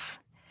yourself,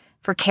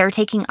 for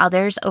caretaking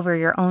others over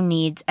your own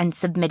needs, and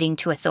submitting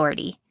to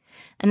authority.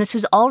 And this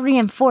was all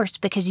reinforced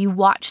because you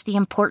watched the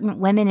important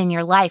women in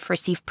your life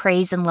receive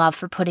praise and love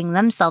for putting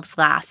themselves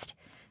last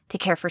to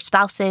care for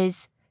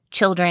spouses,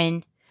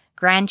 children,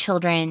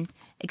 grandchildren,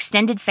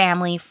 extended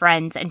family,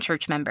 friends, and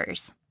church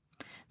members.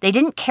 They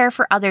didn't care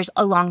for others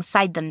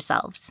alongside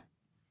themselves.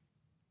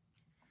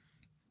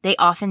 They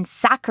often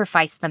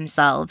sacrificed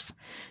themselves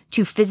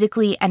to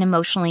physically and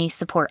emotionally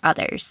support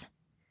others.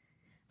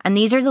 And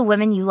these are the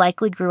women you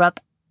likely grew up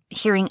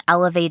hearing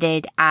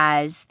elevated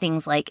as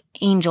things like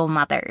angel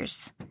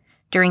mothers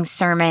during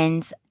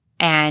sermons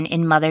and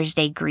in Mother's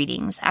Day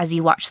greetings as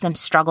you watch them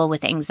struggle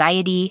with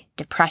anxiety,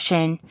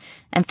 depression,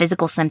 and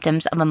physical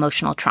symptoms of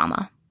emotional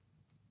trauma.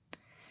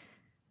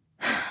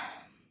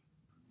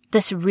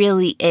 This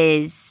really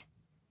is,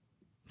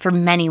 for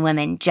many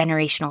women,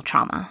 generational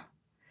trauma.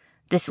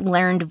 This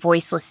learned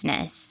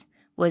voicelessness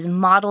was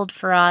modeled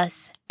for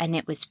us and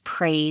it was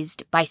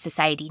praised by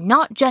society,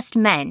 not just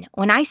men.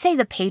 When I say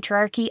the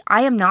patriarchy,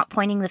 I am not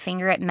pointing the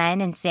finger at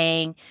men and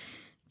saying,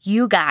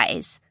 you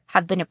guys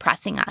have been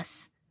oppressing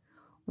us.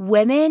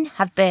 Women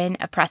have been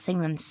oppressing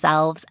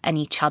themselves and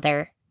each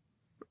other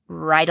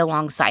right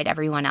alongside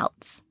everyone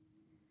else.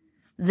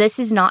 This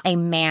is not a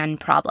man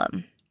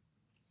problem.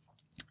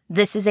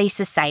 This is a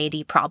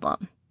society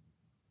problem.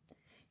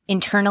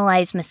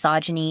 Internalized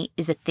misogyny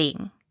is a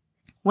thing.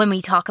 When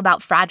we talk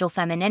about fragile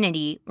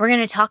femininity, we're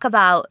going to talk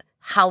about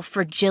how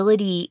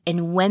fragility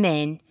in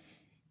women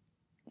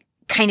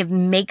kind of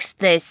makes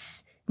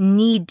this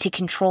need to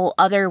control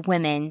other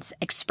women's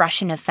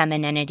expression of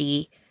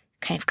femininity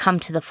kind of come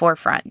to the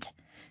forefront.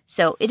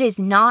 So it is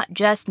not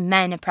just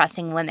men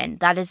oppressing women.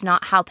 That is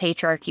not how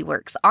patriarchy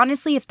works.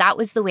 Honestly, if that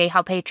was the way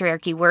how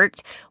patriarchy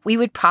worked, we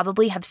would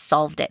probably have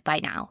solved it by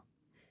now.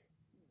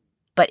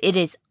 But it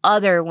is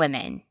other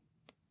women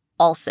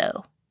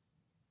also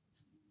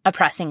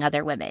oppressing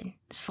other women,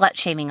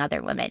 slut-shaming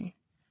other women,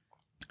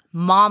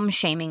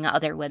 mom-shaming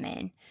other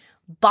women,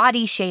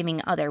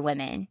 body-shaming other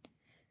women.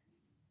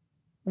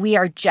 We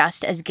are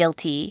just as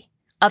guilty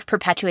of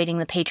perpetuating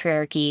the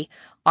patriarchy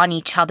on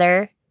each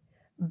other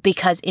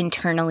because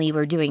internally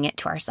we're doing it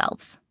to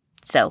ourselves.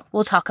 So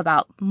we'll talk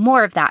about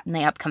more of that in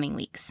the upcoming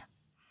weeks.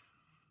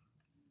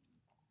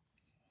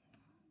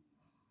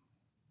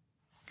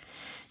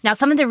 Now,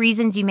 some of the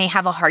reasons you may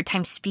have a hard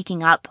time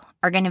speaking up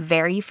are going to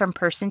vary from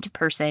person to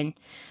person,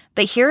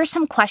 but here are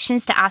some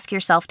questions to ask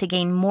yourself to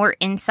gain more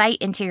insight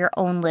into your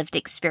own lived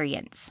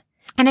experience.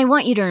 And I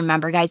want you to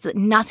remember, guys, that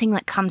nothing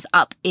that comes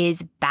up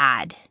is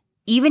bad.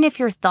 Even if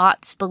your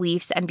thoughts,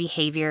 beliefs, and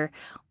behavior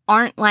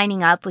aren't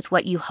lining up with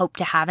what you hope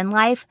to have in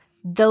life,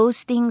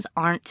 those things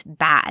aren't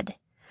bad.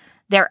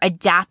 They're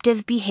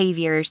adaptive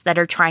behaviors that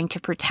are trying to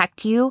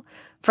protect you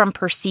from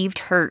perceived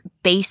hurt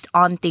based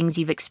on things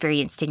you've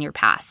experienced in your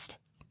past.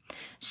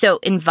 So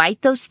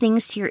invite those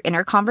things to your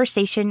inner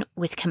conversation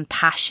with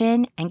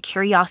compassion and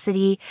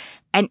curiosity.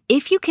 And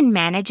if you can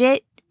manage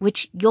it,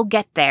 which you'll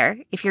get there,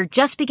 if you're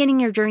just beginning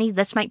your journey,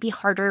 this might be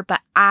harder,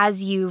 but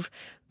as you've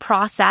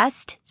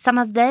processed some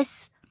of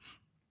this,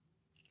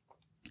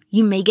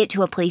 you may get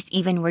to a place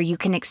even where you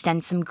can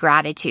extend some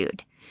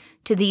gratitude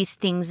to these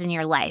things in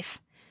your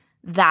life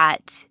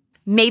that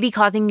may be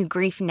causing you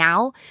grief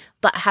now,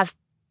 but have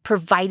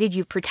provided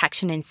you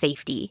protection and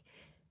safety,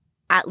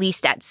 at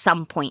least at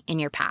some point in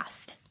your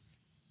past.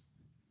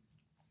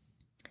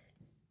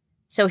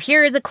 So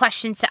here are the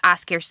questions to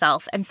ask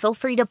yourself, and feel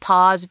free to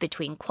pause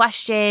between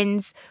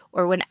questions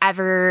or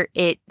whenever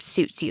it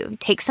suits you.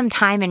 Take some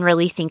time and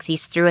really think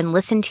these through and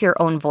listen to your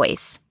own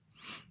voice.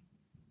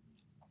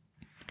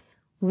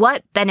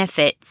 What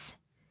benefits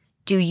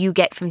do you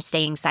get from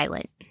staying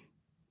silent?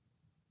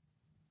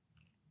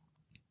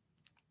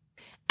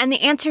 And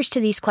the answers to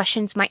these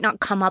questions might not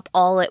come up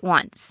all at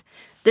once.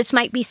 This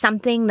might be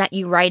something that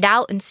you write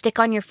out and stick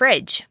on your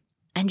fridge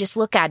and just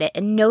look at it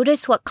and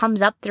notice what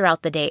comes up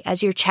throughout the day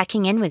as you're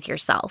checking in with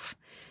yourself.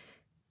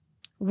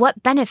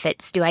 What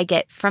benefits do I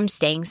get from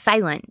staying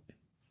silent?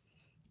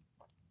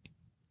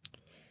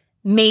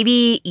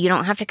 Maybe you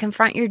don't have to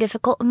confront your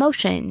difficult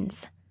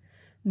emotions.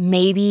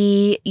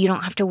 Maybe you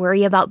don't have to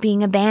worry about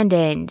being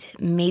abandoned.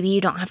 Maybe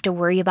you don't have to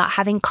worry about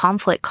having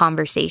conflict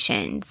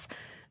conversations.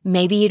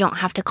 Maybe you don't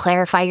have to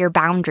clarify your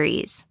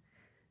boundaries.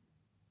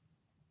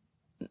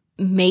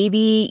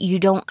 Maybe you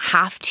don't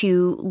have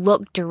to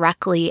look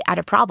directly at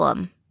a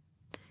problem.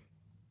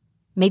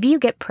 Maybe you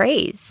get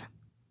praise.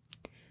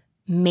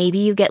 Maybe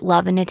you get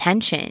love and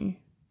attention.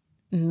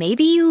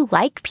 Maybe you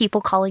like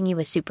people calling you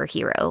a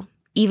superhero,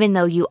 even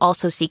though you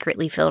also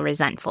secretly feel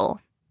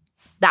resentful.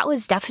 That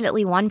was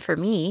definitely one for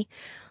me.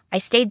 I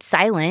stayed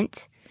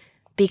silent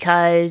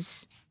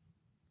because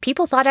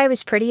people thought I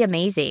was pretty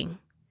amazing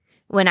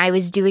when I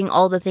was doing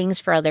all the things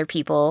for other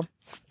people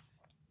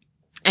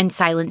and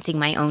silencing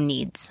my own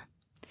needs.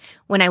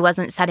 When I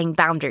wasn't setting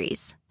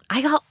boundaries,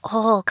 I got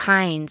all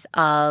kinds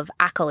of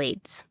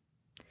accolades.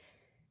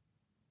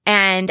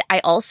 And I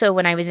also,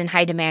 when I was in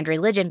high demand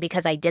religion,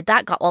 because I did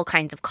that, got all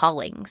kinds of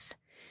callings.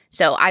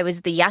 So I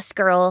was the yes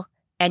girl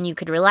and you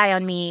could rely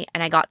on me,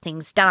 and I got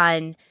things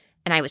done,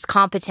 and I was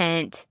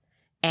competent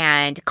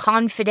and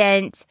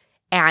confident,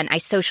 and I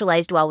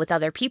socialized well with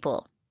other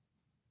people.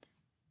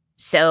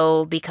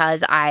 So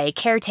because I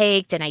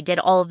caretaked and I did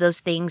all of those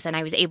things and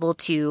I was able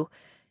to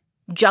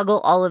juggle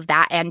all of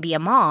that and be a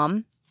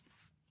mom,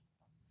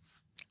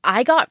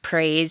 I got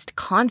praised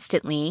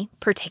constantly,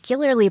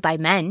 particularly by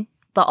men,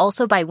 but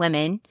also by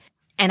women,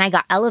 and I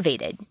got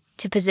elevated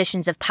to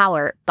positions of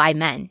power by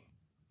men.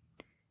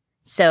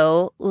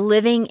 So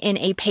living in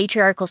a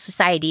patriarchal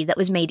society that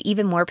was made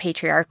even more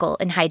patriarchal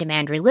in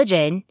high-demand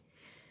religion,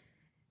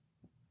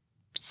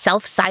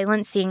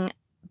 self-silencing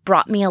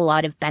brought me a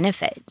lot of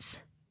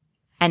benefits,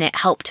 and it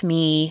helped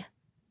me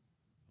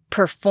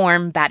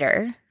perform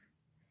better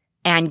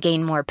and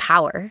gain more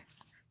power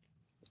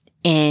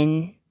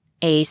in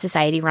a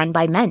society run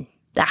by men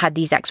that had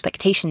these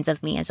expectations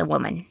of me as a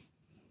woman.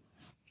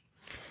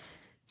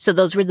 So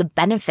those were the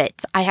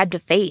benefits I had to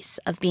face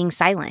of being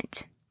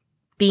silent.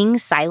 Being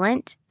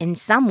silent, in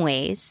some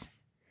ways,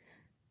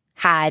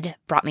 had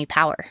brought me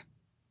power.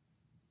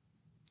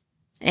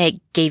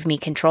 It gave me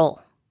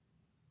control.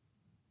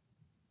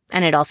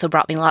 And it also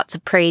brought me lots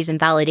of praise and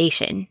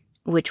validation,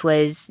 which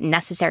was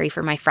necessary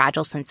for my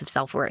fragile sense of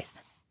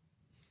self-worth.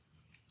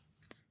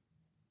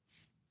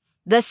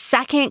 The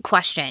second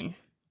question: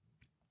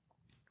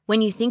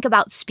 when you think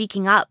about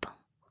speaking up,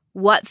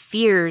 what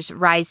fears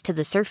rise to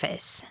the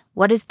surface?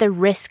 What is the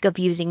risk of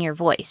using your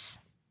voice?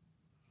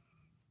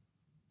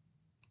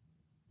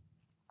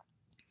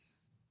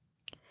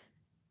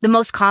 The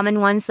most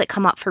common ones that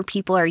come up for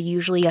people are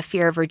usually a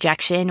fear of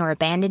rejection or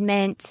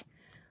abandonment.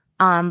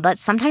 But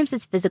sometimes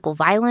it's physical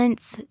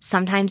violence.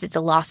 Sometimes it's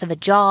a loss of a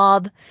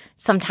job.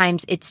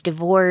 Sometimes it's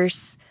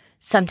divorce.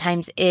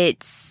 Sometimes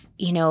it's,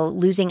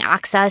 losing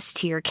access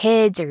to your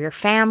kids or your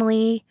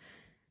family.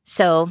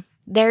 So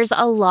there's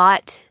a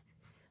lot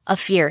of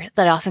fear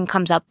that often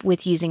comes up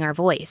with using our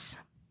voice.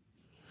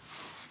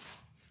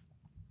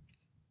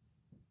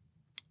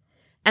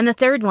 And the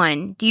third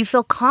one, do you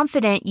feel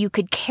confident you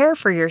could care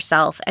for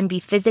yourself and be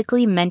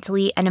physically,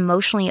 mentally, and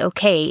emotionally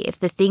okay if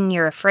the thing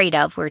you're afraid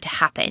of were to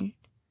happen?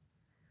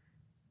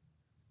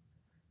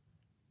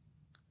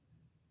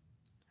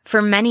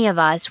 For many of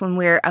us, when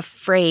we're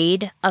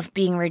afraid of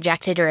being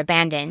rejected or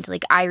abandoned,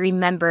 I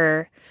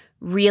remember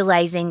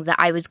realizing that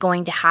I was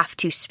going to have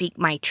to speak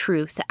my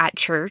truth at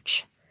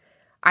church.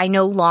 I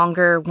no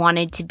longer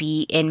wanted to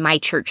be in my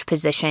church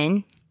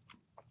position.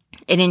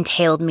 It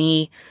entailed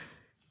me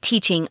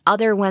teaching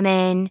other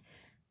women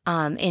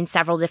in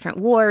several different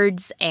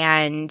wards,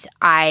 and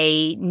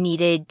I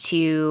needed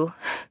to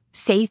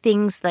say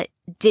things that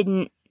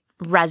didn't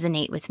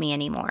resonate with me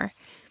anymore.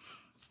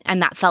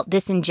 And that felt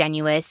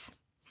disingenuous.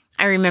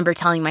 I remember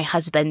telling my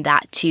husband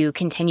that to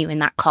continue in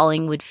that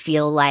calling would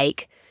feel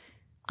like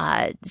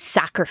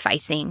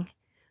sacrificing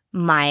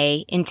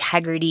my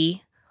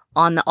integrity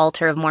on the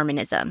altar of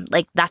Mormonism.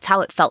 That's how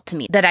it felt to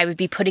me, that I would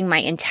be putting my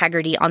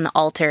integrity on the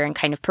altar and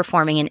kind of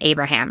performing an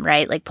Abraham,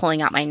 right?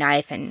 Pulling out my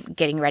knife and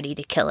getting ready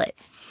to kill it.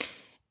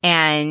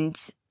 And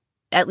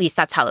at least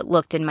that's how it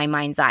looked in my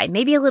mind's eye.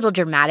 Maybe a little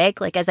dramatic.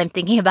 As I'm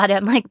thinking about it,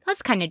 I'm like,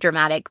 that's kind of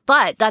dramatic.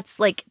 But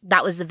that's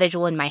that was the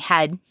visual in my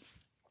head.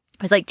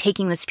 I was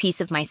taking this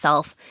piece of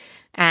myself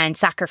and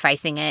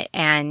sacrificing it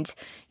and,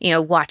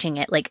 watching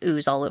it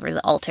ooze all over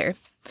the altar.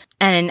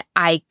 And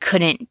I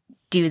couldn't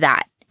do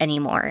that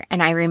anymore.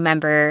 And I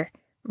remember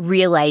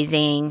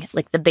realizing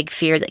the big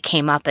fear that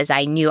came up as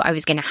I knew I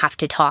was going to have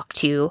to talk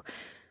to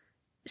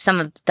some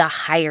of the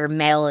higher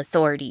male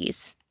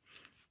authorities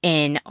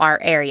in our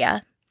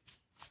area,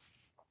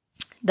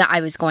 that I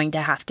was going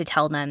to have to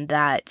tell them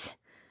that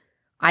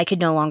I could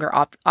no longer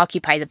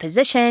occupy the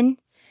position.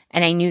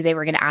 And I knew they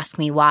were going to ask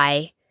me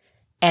why.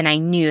 And I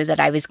knew that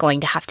I was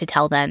going to have to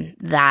tell them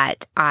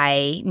that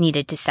I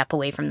needed to step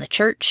away from the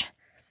church.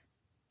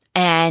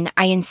 And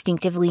I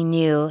instinctively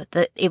knew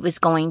that it was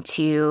going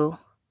to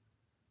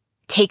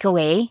take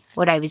away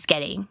what I was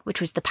getting,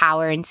 which was the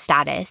power and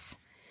status.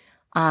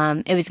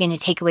 It was going to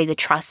take away the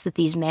trust that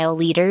these male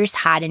leaders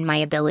had in my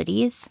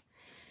abilities.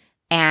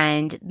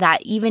 And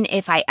that even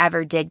if I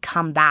ever did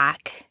come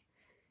back,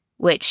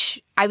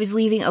 which I was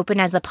leaving open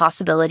as a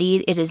possibility,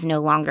 it is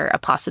no longer a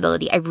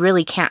possibility. I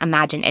really can't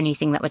imagine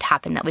anything that would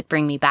happen that would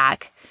bring me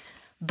back.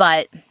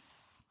 But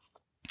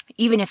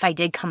even if I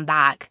did come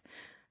back,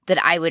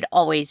 that I would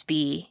always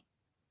be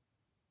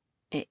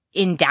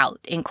in doubt,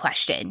 in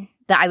question,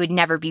 that I would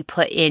never be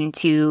put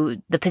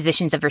into the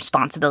positions of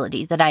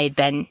responsibility that I had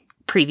been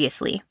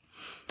previously.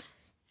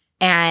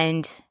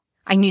 And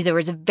I knew there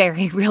was a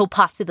very real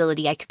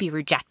possibility I could be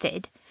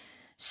rejected.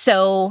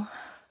 So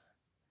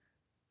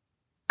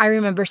I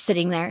remember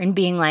sitting there and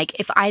being like,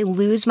 if I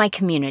lose my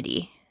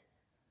community,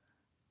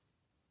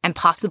 and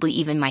possibly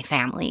even my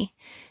family,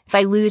 if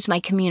I lose my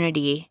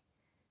community,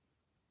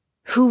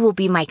 who will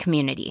be my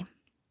community?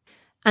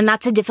 And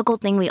that's a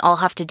difficult thing we all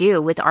have to do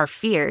with our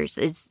fears,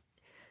 is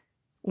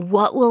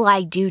what will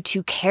I do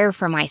to care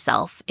for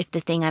myself if the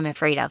thing I'm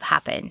afraid of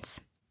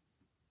happens?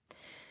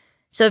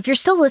 So if you're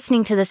still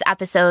listening to this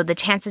episode, the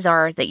chances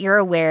are that you're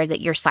aware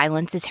that your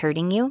silence is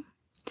hurting you.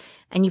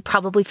 And you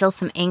probably feel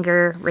some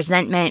anger,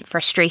 resentment,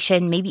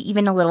 frustration, maybe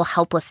even a little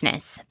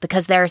helplessness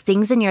because there are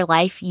things in your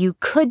life you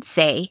could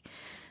say,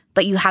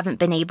 but you haven't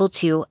been able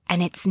to,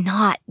 and it's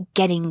not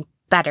getting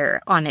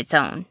better on its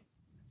own.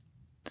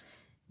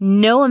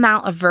 No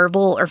amount of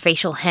verbal or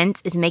facial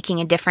hints is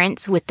making a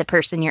difference with the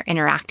person you're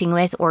interacting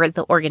with or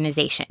the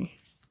organization.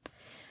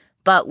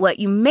 But what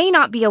you may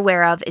not be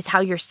aware of is how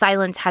your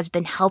silence has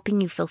been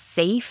helping you feel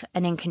safe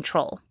and in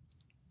control.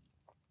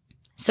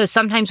 So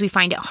sometimes we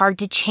find it hard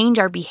to change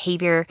our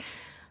behavior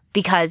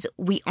because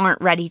we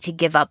aren't ready to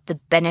give up the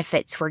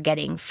benefits we're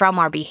getting from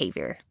our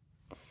behavior.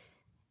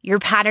 Your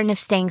pattern of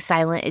staying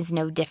silent is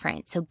no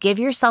different. So give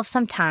yourself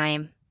some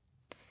time.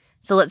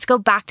 So let's go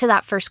back to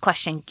that first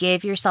question.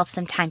 Give yourself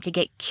some time to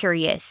get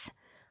curious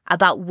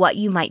about what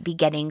you might be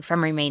getting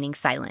from remaining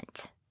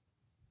silent.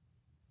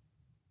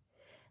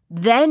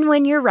 Then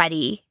when you're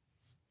ready,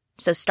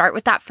 so start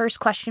with that first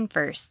question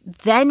first.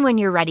 Then when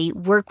you're ready,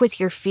 work with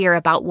your fear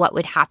about what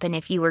would happen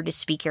if you were to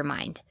speak your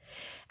mind.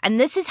 And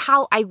this is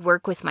how I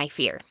work with my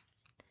fear.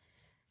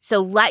 So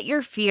let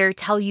your fear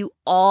tell you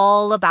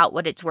all about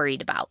what it's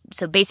worried about.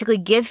 So basically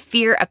give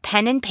fear a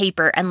pen and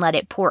paper and let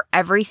it pour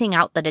everything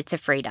out that it's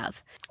afraid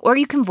of. Or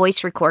you can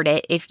voice record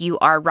it if you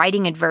are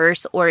writing a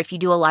verse or if you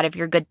do a lot of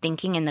your good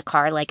thinking in the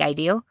car like I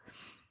do.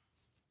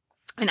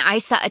 And I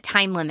set a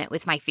time limit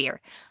with my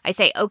fear. I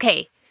say,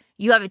 okay,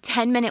 you have a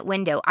 10-minute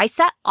window. I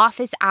set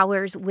office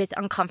hours with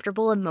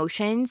uncomfortable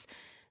emotions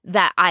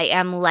that I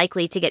am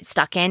likely to get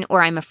stuck in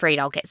or I'm afraid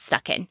I'll get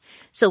stuck in.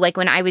 So like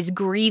when I was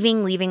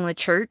grieving leaving the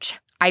church,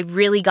 I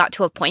really got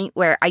to a point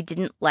where I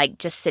didn't like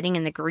just sitting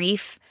in the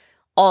grief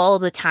all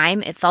the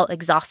time. It felt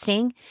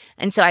exhausting.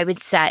 And so I would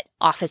set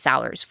office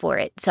hours for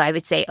it. So I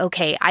would say,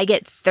 okay, I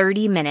get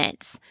 30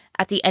 minutes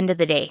at the end of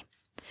the day.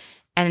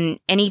 And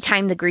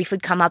anytime the grief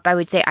would come up, I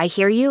would say, I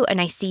hear you and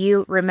I see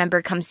you.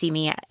 Remember, come see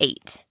me at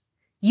 8.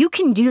 You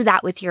can do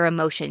that with your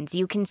emotions.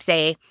 You can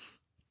say,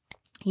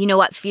 you know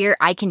what, fear,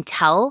 I can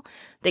tell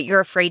that you're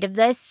afraid of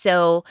this.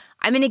 So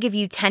I'm going to give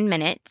you 10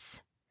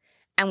 minutes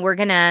and we're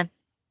going to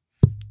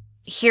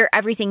hear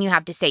everything you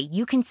have to say.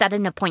 You can set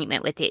an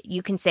appointment with it.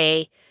 You can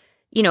say,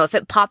 you know, if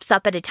it pops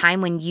up at a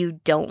time when you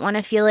don't want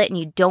to feel it and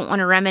you don't want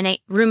to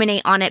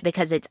ruminate on it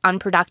because it's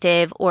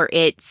unproductive or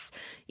it's,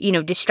 you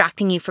know,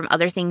 distracting you from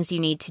other things you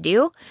need to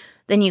do,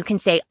 then you can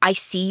say, I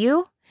see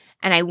you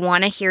and I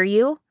want to hear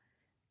you.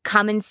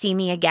 Come and see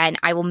me again.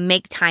 I will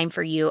make time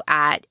for you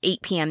at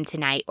 8 p.m.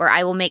 tonight, or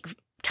I will make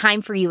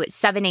time for you at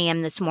 7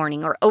 a.m. this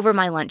morning or over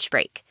my lunch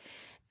break.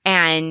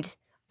 And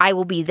I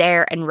will be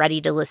there and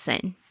ready to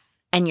listen.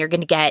 And you're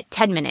going to get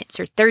 10 minutes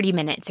or 30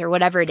 minutes or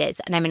whatever it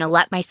is. And I'm going to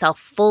let myself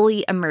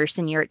fully immerse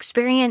in your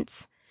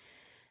experience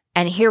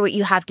and hear what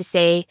you have to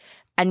say.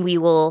 And we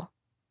will,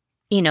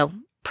 you know,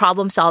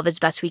 problem solve as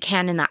best we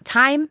can in that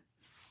time.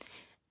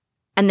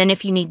 And then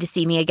if you need to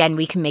see me again,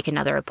 we can make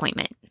another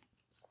appointment.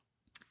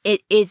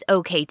 It is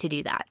okay to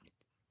do that.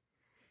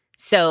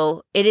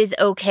 So it is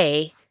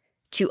okay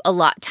to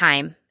allot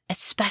time,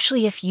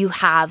 especially if you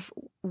have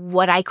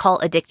what I call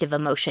addictive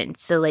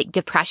emotions. So like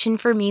depression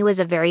for me was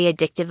a very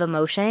addictive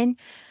emotion.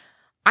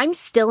 I'm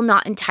still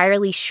not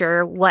entirely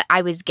sure what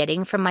I was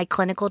getting from my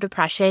clinical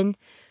depression,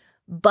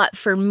 but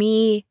for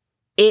me,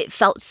 it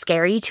felt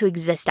scary to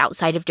exist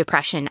outside of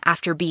depression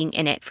after being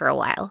in it for a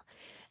while.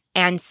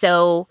 And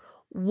so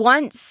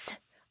once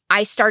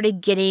I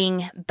started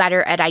getting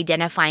better at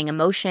identifying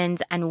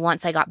emotions, and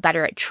once I got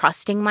better at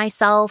trusting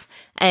myself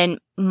and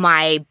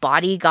my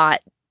body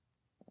got,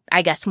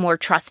 I guess, more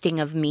trusting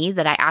of me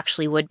that I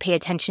actually would pay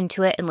attention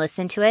to it and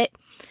listen to it,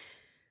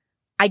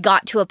 I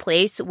got to a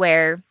place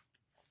where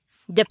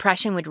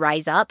depression would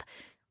rise up.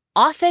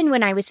 Often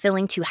when I was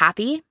feeling too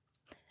happy,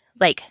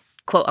 like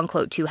quote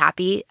unquote too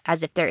happy,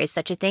 as if there is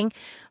such a thing.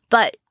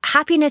 But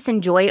happiness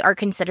and joy are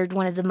considered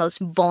one of the most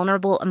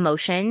vulnerable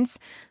emotions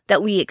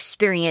that we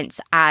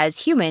experience as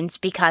humans,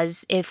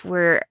 because if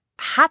we're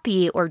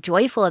happy or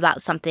joyful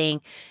about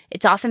something,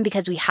 it's often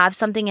because we have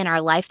something in our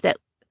life that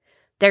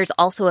there's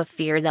also a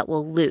fear that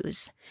we'll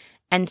lose.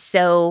 And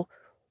so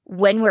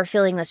when we're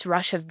feeling this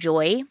rush of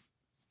joy,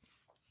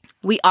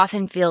 we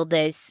often feel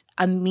this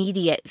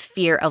immediate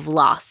fear of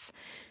loss,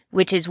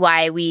 which is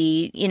why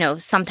we,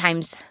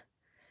 sometimes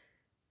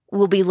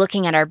we'll be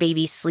looking at our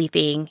baby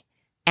sleeping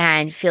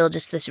and feel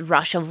just this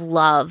rush of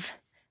love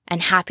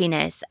and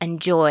happiness and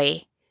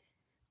joy,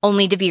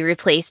 only to be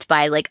replaced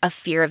by like a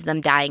fear of them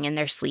dying in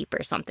their sleep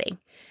or something.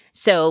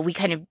 So we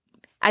kind of,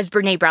 as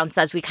Brene Brown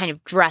says, we kind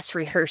of dress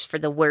rehearse for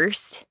the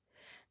worst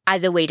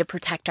as a way to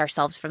protect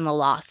ourselves from the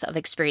loss of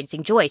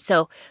experiencing joy.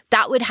 So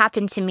that would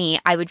happen to me.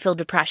 I would feel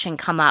depression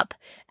come up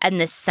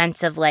and this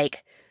sense of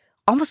like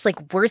almost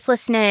like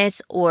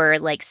worthlessness or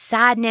like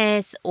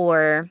sadness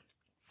or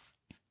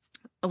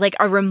like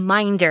a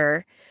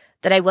reminder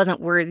that I wasn't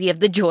worthy of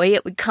the joy.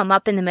 It would come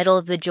up in the middle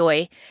of the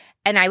joy.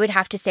 And I would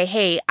have to say,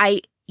 hey,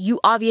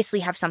 you obviously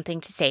have something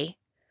to say.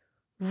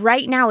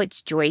 Right now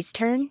it's Joy's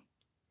turn.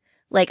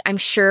 Like, I'm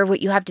sure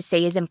what you have to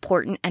say is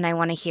important and I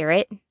want to hear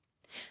it.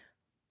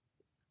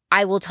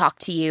 I will talk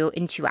to you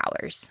in 2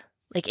 hours.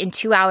 like in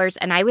 2 hours.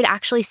 And I would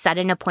actually set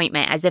an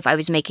appointment as if I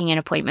was making an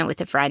appointment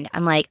with a friend.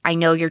 I'm like, I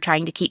know you're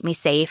trying to keep me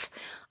safe.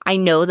 I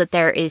know that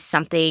there is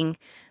something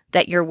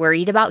that you're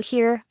worried about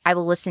here. I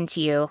will listen to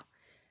you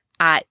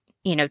at,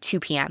 2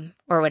 p.m.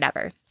 or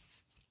whatever.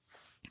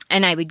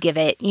 And I would give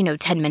it,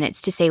 10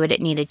 minutes to say what it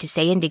needed to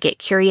say and to get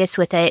curious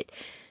with it.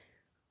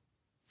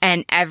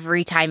 And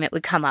every time it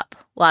would come up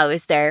while I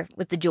was there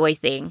with the joy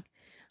thing,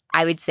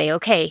 I would say,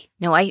 okay,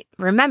 no, I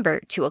remember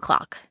 2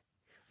 o'clock.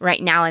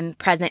 Right now I'm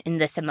present in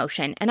this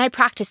emotion. And I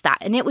practiced that.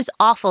 And it was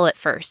awful at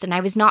first. And I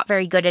was not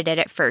very good at it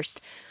at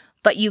first.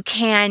 But you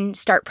can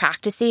start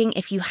practicing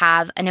if you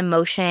have an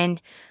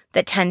emotion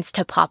that tends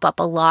to pop up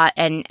a lot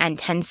and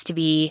tends to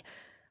be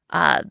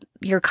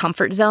your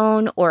comfort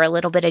zone or a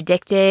little bit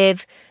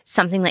addictive,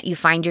 something that you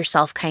find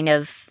yourself kind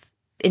of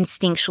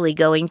instinctually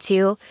going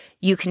to.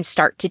 You can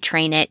start to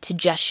train it to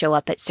just show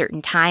up at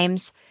certain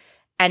times.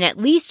 And at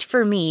least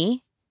for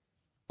me,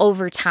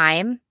 over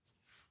time,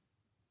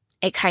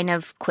 it kind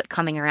of quit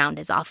coming around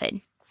as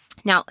often.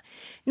 Now,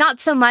 not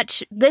so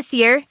much this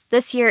year.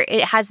 This year,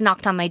 it has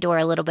knocked on my door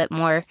a little bit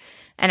more,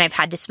 and I've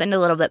had to spend a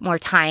little bit more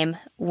time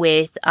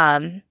with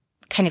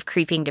kind of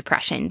creeping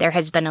depression. There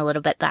has been a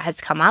little bit that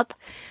has come up,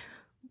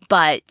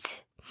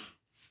 but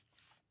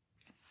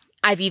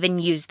I've even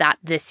used that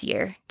this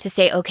year to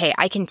say, okay,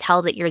 I can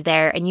tell that you're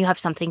there and you have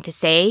something to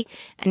say,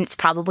 and it's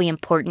probably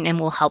important and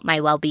will help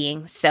my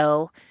well-being.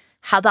 So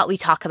how about we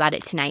talk about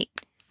it tonight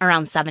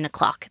around 7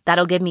 o'clock?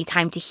 That'll give me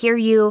time to hear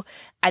you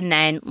and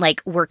then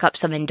work up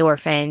some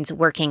endorphins,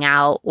 working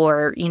out,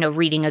 or,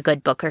 reading a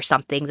good book or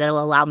something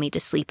that'll allow me to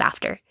sleep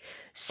after.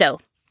 So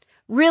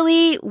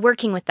really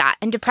working with that.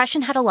 And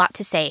depression had a lot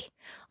to say,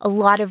 a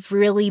lot of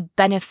really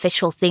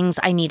beneficial things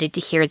I needed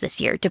to hear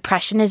this year.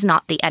 Depression is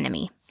not the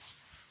enemy.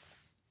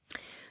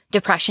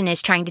 Depression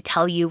is trying to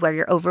tell you where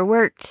you're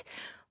overworked,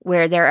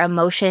 where there are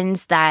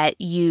emotions that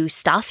you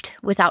stuffed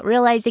without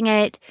realizing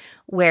it,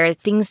 where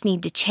things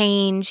need to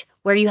change,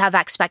 where you have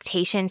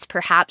expectations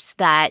perhaps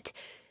that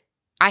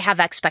I have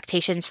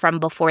expectations from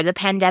before the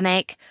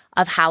pandemic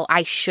of how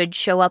I should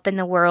show up in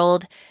the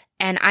world.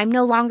 And I'm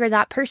no longer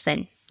that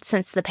person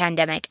since the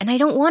pandemic. And I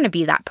don't want to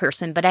be that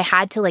person, but I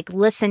had to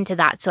listen to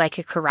that so I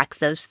could correct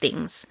those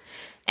things.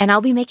 And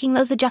I'll be making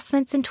those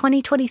adjustments in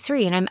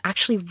 2023. And I'm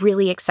actually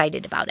really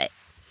excited about it.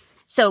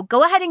 So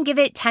go ahead and give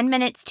it 10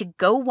 minutes to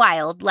go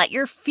wild. Let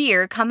your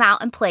fear come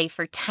out and play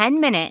for 10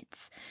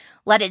 minutes.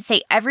 Let it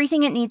say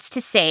everything it needs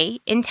to say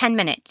in 10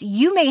 minutes.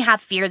 You may have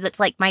fear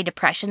that's like my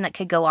depression that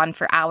could go on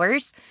for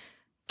hours.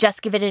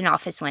 Just give it an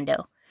office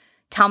window.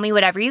 Tell me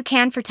whatever you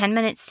can for 10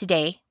 minutes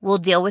today. We'll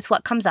deal with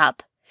what comes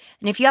up.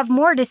 And if you have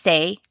more to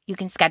say, you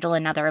can schedule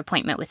another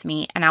appointment with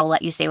me and I will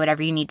let you say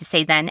whatever you need to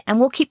say then. And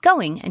we'll keep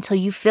going until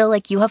you feel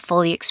like you have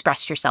fully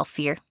expressed yourself,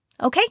 fear.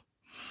 Okay?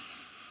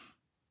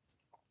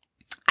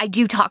 I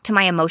do talk to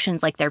my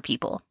emotions like they're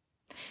people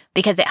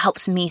because it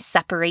helps me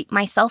separate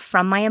myself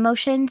from my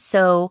emotions.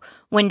 So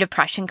when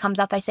depression comes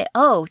up, I say,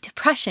 oh,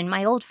 depression,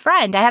 my old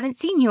friend, I haven't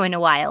seen you in a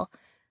while.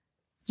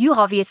 You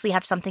obviously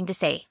have something to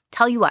say.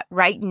 Tell you what,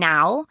 right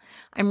now,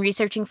 I'm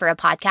researching for a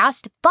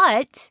podcast,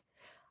 but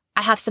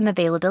I have some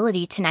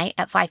availability tonight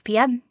at 5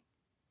 p.m.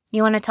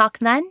 You want to talk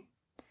then?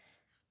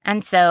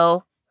 And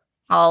so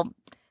I'll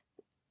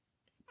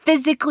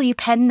physically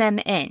pen them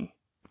in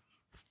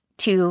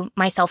to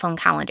my cell phone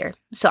calendar.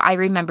 So I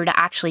remember to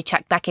actually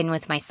check back in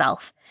with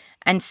myself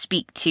and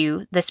speak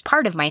to this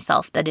part of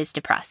myself that is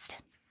depressed.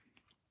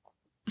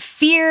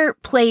 Fear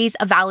plays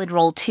a valid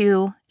role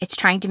too. It's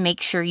trying to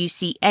make sure you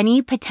see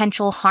any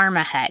potential harm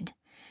ahead.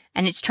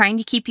 And it's trying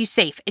to keep you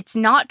safe. It's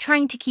not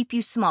trying to keep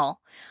you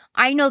small.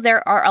 I know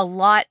there are a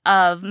lot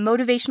of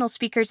motivational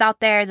speakers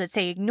out there that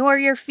say, ignore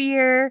your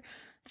fear,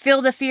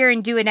 feel the fear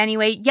and do it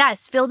anyway.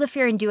 Yes, feel the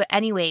fear and do it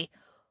anyway,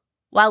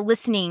 while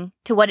listening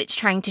to what it's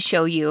trying to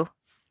show you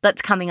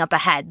that's coming up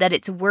ahead, that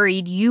it's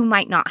worried you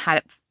might not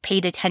have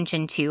paid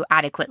attention to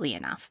adequately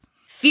enough.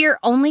 Fear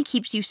only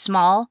keeps you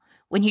small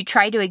when you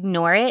try to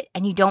ignore it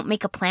and you don't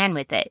make a plan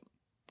with it.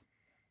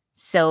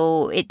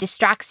 So it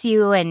distracts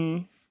you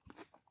and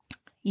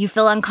you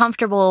feel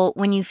uncomfortable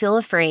when you feel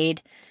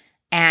afraid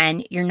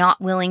and you're not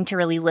willing to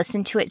really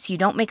listen to it, so you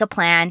don't make a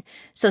plan.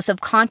 So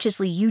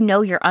subconsciously, you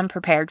know you're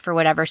unprepared for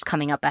whatever's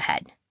coming up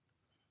ahead.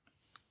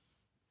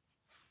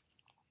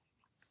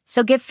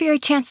 So give fear a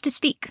chance to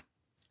speak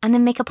and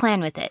then make a plan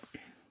with it.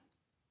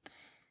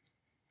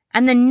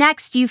 And then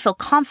next, you feel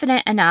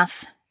confident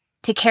enough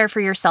to care for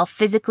yourself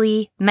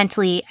physically,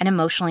 mentally, and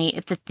emotionally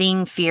if the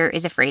thing fear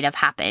is afraid of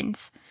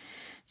happens.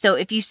 So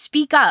if you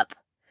speak up,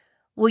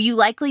 will you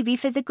likely be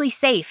physically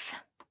safe?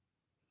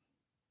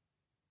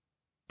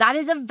 That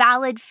is a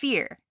valid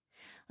fear.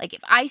 Like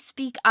if I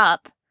speak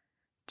up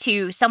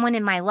to someone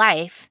in my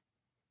life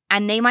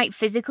and they might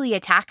physically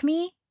attack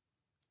me,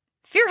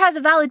 fear has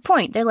a valid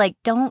point. They're like,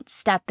 don't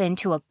step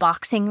into a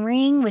boxing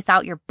ring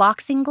without your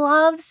boxing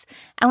gloves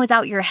and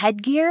without your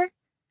headgear.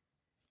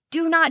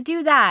 Do not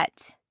do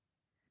that.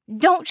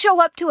 Don't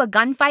show up to a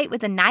gunfight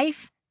with a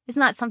knife. Isn't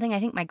that something I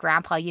think my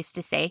grandpa used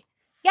to say?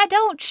 Yeah,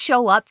 don't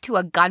show up to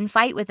a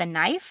gunfight with a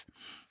knife.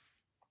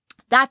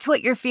 That's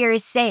what your fear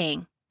is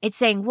saying. It's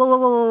saying, whoa, whoa,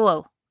 whoa, whoa,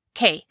 whoa.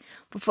 Okay,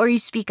 before you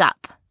speak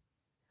up,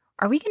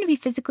 are we going to be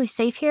physically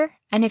safe here?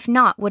 And if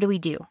not, what do we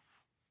do?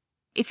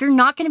 If you're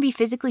not going to be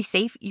physically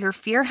safe, your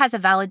fear has a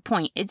valid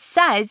point. It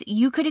says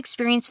you could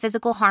experience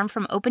physical harm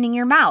from opening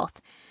your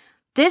mouth.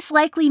 This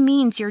likely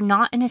means you're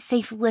not in a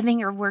safe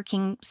living or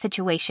working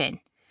situation.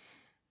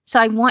 So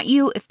I want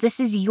you, if this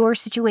is your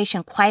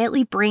situation,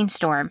 quietly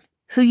brainstorm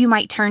who you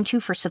might turn to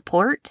for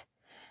support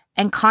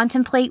and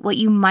contemplate what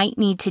you might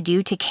need to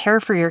do to care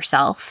for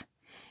yourself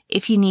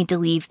if you need to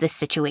leave this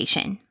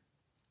situation.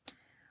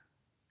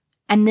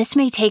 And this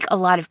may take a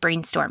lot of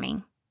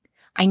brainstorming.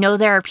 I know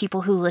there are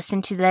people who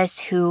listen to this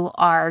who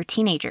are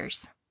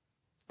teenagers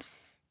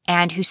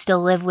and who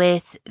still live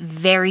with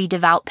very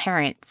devout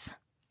parents.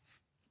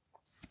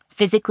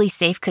 Physically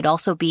safe could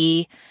also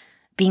be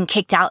being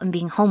kicked out and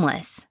being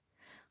homeless.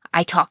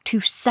 I talked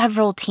to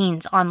several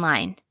teens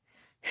online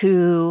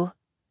who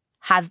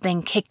have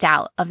been kicked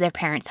out of their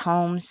parents'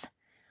 homes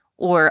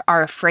or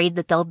are afraid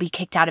that they'll be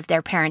kicked out of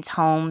their parents'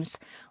 homes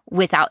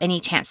without any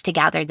chance to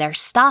gather their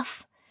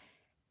stuff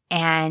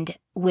and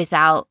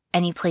without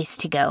any place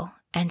to go.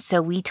 And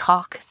so we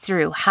talk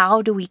through,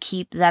 how do we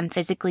keep them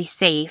physically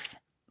safe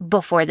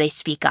before they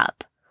speak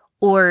up?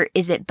 Or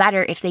is it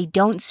better if they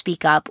don't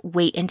speak up,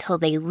 wait until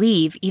they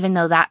leave, even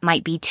though that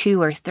might be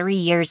 2 or 3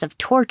 years of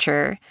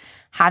torture,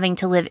 having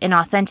to live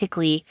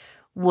inauthentically?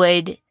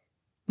 Would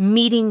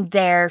meeting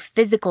their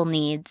physical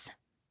needs,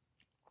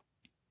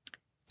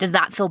 does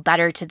that feel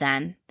better to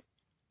them?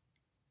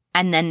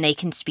 And then they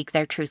can speak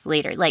their truth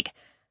later. Like,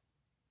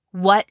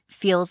 what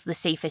feels the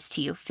safest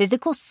to you?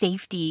 Physical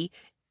safety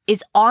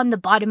is on the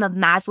bottom of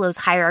Maslow's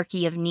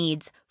hierarchy of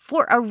needs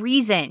for a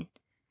reason.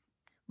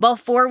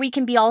 Before we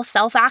can be all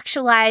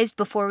self-actualized,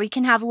 before we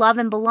can have love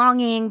and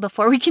belonging,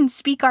 before we can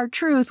speak our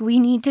truth, we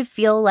need to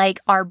feel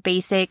like our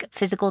basic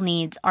physical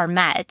needs are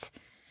met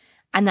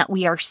and that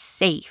we are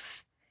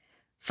safe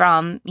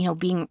from,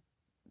 being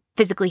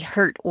physically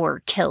hurt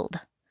or killed.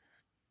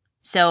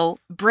 So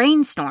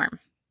brainstorm.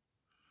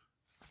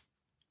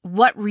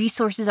 What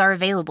resources are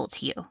available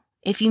to you?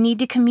 If you need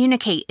to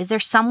communicate, is there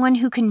someone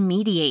who can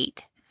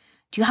mediate?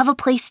 Do you have a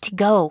place to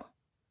go?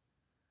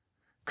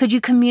 Could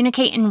you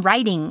communicate in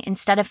writing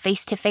instead of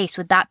face-to-face?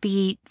 Would that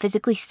be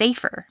physically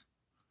safer?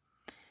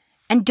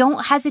 And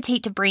don't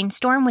hesitate to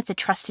brainstorm with a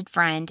trusted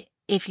friend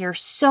if you're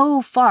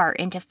so far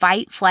into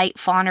fight, flight,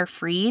 fawn, or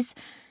freeze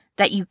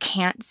that you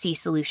can't see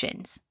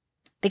solutions.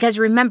 Because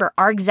remember,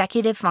 our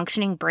executive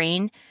functioning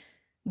brain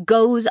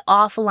goes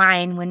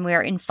offline when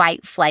we're in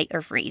fight, flight,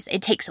 or freeze.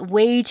 It takes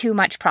way too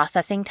much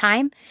processing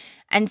time.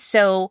 And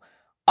so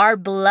our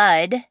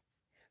blood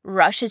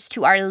rushes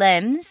to our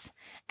limbs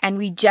and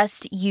we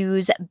just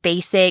use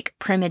basic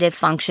primitive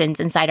functions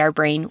inside our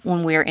brain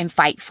when we're in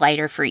fight, flight,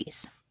 or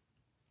freeze.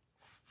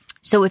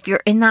 So if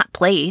you're in that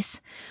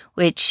place,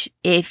 which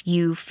if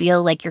you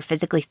feel like you're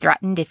physically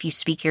threatened if you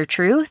speak your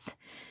truth,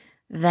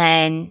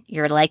 then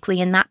you're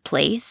likely in that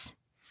place,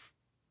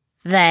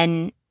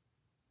 then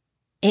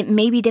it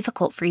may be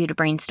difficult for you to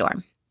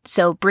brainstorm.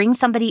 So bring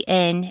somebody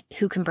in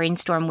who can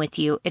brainstorm with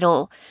you.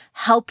 It'll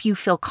help you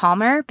feel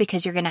calmer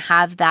because you're going to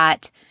have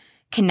that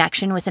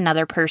connection with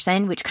another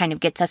person, which kind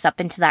of gets us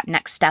up into that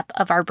next step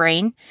of our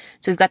brain.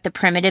 So we've got the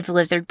primitive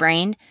lizard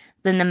brain.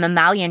 Then the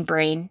mammalian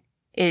brain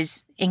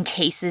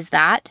encases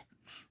that.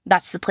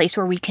 That's the place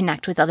where we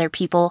connect with other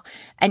people.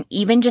 And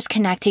even just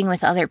connecting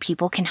with other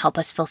people can help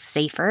us feel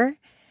safer.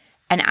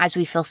 And as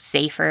we feel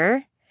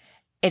safer,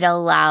 it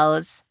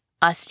allows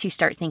us to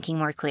start thinking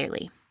more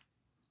clearly.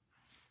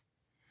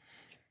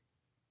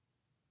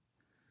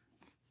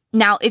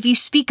 Now, if you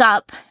speak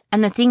up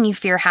and the thing you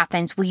fear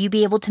happens, will you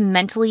be able to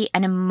mentally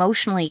and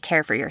emotionally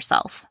care for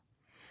yourself?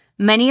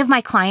 Many of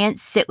my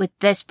clients sit with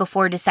this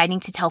before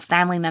deciding to tell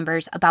family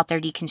members about their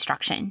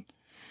deconstruction.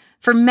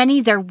 For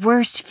many, their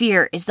worst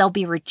fear is they'll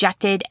be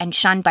rejected and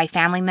shunned by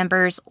family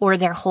members or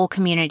their whole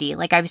community,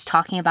 like I was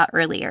talking about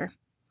earlier.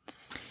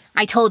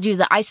 I told you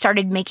that I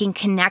started making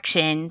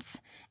connections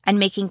and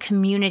making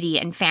community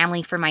and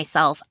family for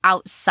myself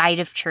outside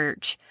of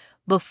church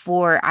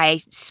before I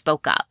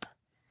spoke up.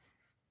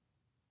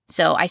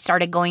 So I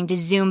started going to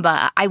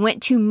Zumba. I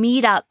went to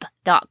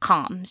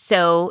meetup.com.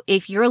 So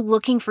if you're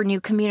looking for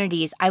new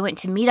communities, I went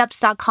to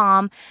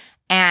meetups.com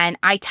and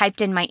I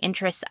typed in my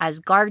interests as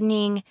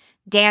gardening,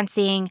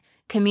 dancing,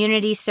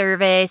 community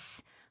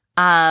service.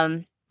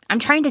 I'm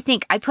trying to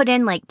think. I put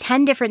in like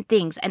 10 different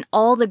things and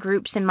all the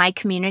groups in my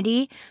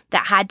community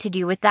that had to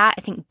do with that.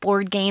 I think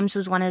board games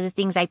was one of the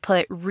things I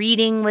put.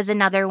 Reading was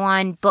another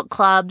one. Book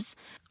clubs.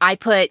 I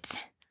put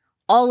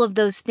all of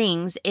those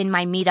things in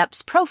my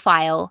Meetups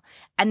profile,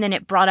 and then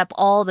it brought up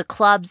all the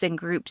clubs and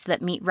groups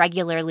that meet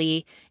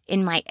regularly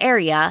in my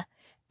area,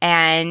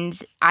 and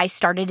I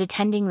started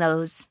attending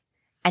those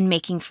and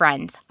making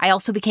friends. I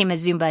also became a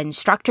Zumba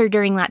instructor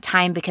during that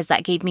time because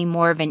that gave me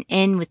more of an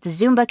in with the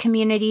Zumba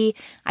community.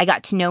 I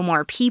got to know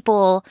more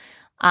people,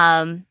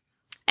 and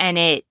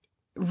it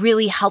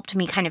really helped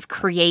me kind of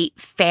create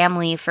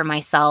family for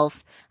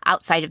myself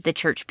outside of the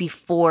church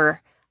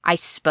before I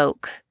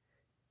spoke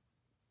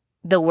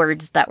the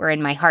words that were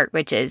in my heart,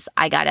 which is,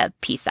 I gotta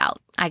peace out.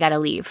 I gotta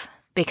leave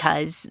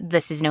because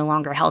this is no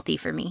longer healthy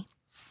for me.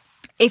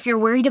 If you're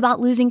worried about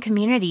losing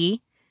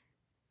community,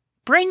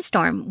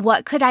 brainstorm.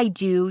 What could I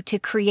do to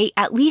create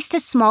at least a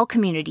small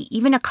community?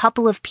 Even a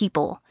couple of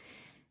people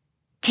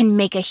can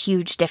make a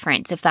huge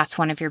difference if that's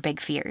one of your big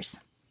fears.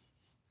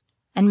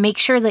 And make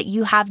sure that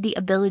you have the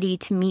ability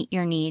to meet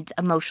your needs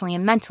emotionally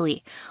and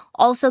mentally.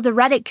 Also, the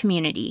Reddit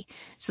community.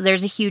 So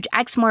there's a huge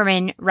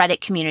ex-Mormon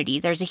Reddit community.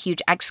 There's a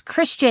huge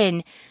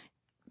ex-Christian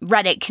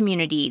Reddit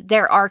community.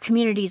 There are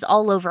communities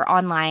all over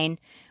online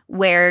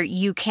where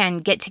you can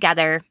get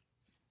together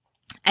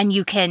and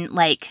you can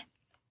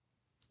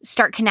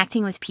start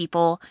connecting with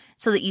people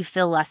so that you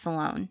feel less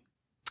alone.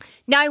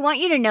 Now, I want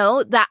you to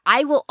know that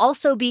I will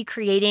also be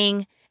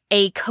creating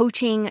a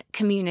coaching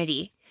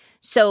community.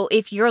 So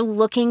if you're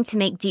looking to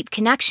make deep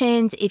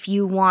connections, if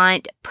you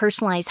want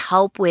personalized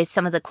help with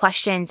some of the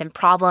questions and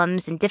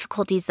problems and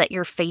difficulties that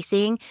you're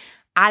facing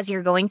as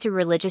you're going through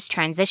religious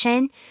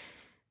transition,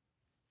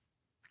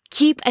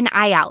 keep an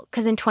eye out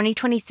because in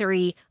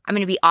 2023, I'm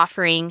going to be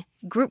offering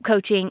group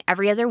coaching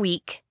every other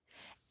week,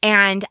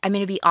 and I'm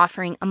going to be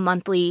offering a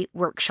monthly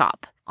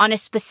workshop on a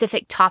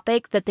specific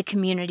topic that the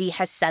community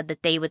has said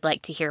that they would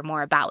like to hear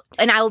more about.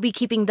 And I will be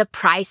keeping the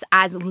price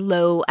as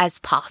low as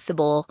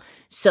possible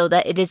so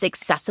that it is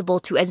accessible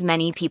to as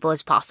many people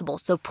as possible.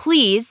 So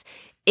please,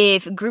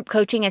 if group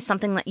coaching is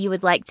something that you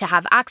would like to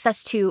have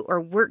access to,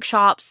 or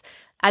workshops,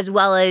 as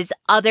well as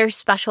other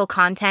special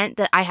content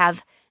that I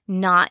have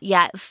not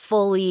yet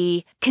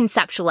fully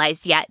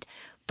conceptualized yet,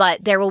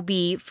 but there will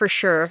be for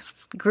sure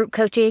group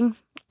coaching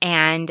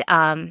and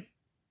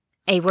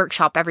a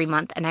workshop every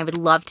month, and I would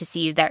love to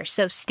see you there.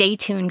 So stay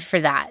tuned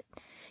for that.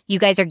 You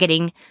guys are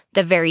getting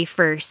the very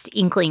first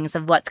inklings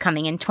of what's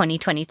coming in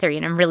 2023,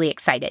 and I'm really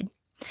excited.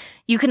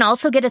 You can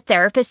also get a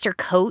therapist or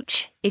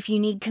coach if you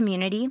need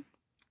community.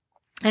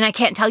 And I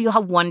can't tell you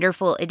how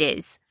wonderful it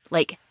is,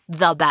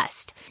 the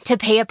best, to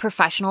pay a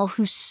professional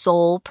whose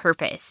sole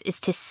purpose is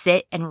to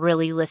sit and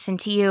really listen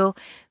to you,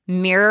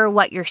 mirror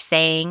what you're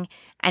saying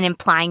and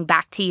implying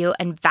back to you,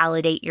 and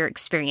validate your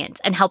experience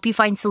and help you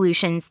find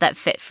solutions that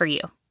fit for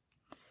you.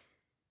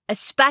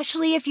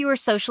 Especially if you were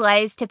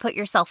socialized to put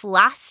yourself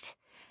last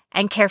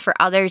and care for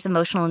others'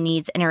 emotional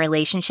needs in a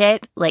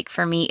relationship.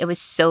 For me, it was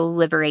so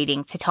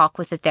liberating to talk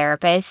with a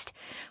therapist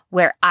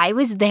where I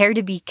was there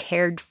to be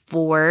cared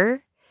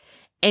for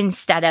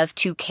instead of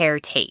to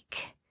caretake.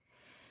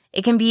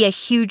 It can be a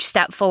huge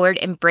step forward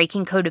in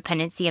breaking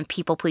codependency and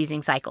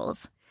people-pleasing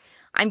cycles.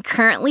 I'm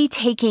currently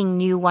taking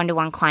new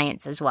one-to-one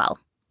clients as well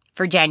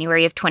for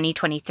January of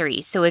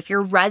 2023. So if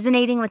you're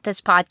resonating with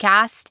this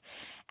podcast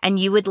and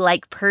you would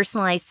like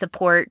personalized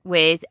support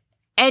with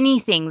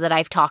anything that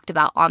I've talked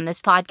about on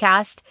this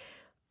podcast,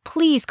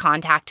 please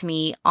contact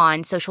me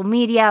on social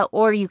media,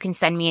 or you can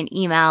send me an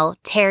email,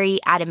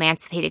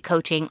 Terry@Emancipated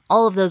Coaching.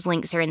 All of those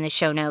links are in the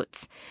show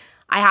notes.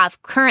 I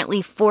have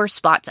currently 4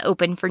 spots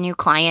open for new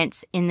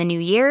clients in the new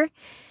year,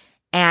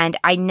 and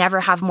I never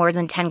have more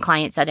than 10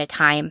 clients at a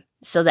time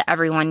so that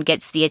everyone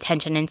gets the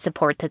attention and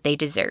support that they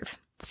deserve.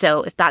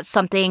 So if that's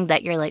something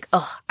that you're like,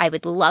 oh, I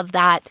would love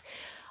that,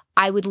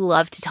 I would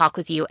love to talk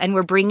with you. And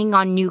we're bringing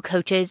on new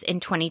coaches in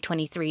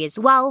 2023 as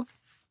well.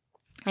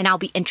 And I'll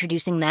be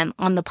introducing them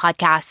on the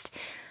podcast.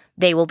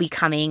 They will be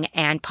coming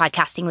and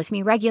podcasting with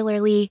me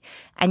regularly.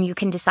 And you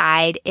can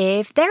decide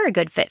if they're a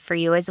good fit for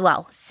you as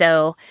well.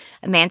 So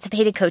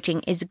Emancipated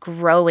Coaching is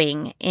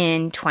growing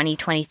in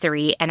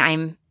 2023. And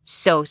I'm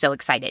so, so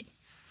excited.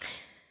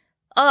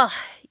 Oh,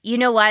 you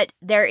know what?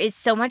 There is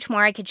so much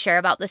more I could share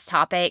about this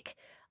topic.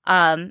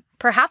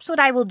 Perhaps what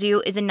I will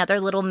do is another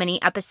little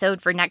mini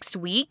episode for next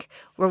week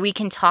where we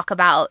can talk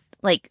about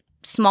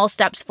small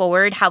steps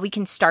forward, how we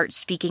can start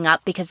speaking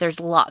up, because there's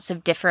lots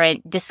of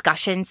different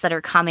discussions that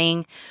are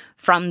coming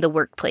from the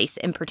workplace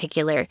in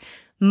particular.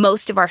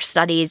 Most of our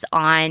studies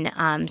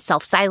on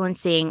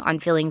self-silencing, on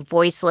feeling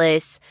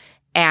voiceless,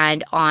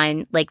 and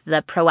on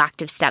the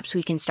proactive steps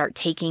we can start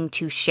taking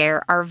to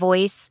share our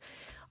voice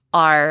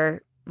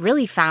are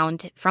really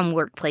found from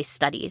workplace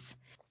studies.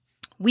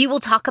 We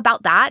will talk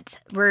about that.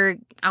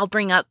 I'll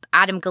bring up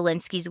Adam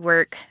Galinsky's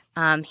work.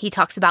 He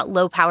talks about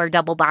low power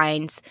double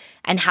binds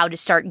and how to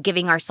start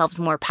giving ourselves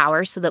more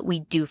power so that we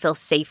do feel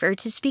safer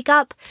to speak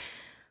up.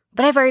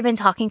 But I've already been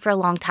talking for a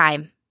long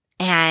time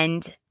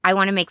and I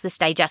want to make this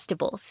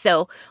digestible.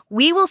 So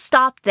we will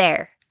stop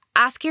there.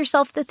 Ask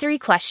yourself the 3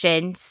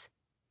 questions.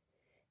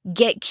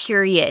 Get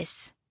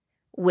curious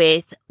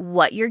with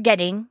what you're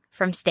getting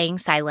from staying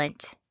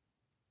silent,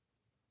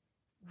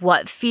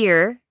 what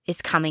fear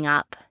is coming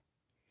up,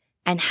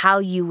 and how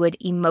you would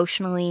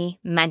emotionally,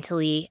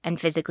 mentally, and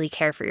physically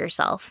care for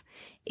yourself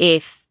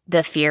if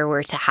the fear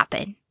were to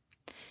happen.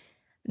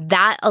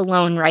 That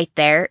alone right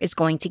there is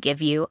going to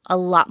give you a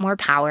lot more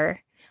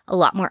power, a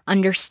lot more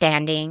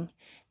understanding,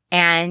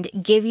 and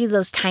give you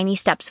those tiny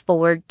steps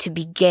forward to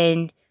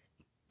begin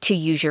to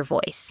use your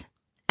voice.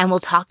 And we'll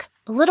talk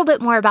a little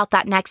bit more about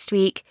that next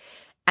week.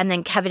 And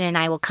then Kevin and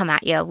I will come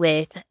at you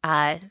with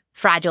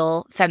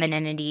fragile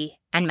femininity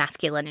and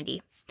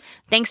masculinity.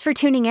 Thanks for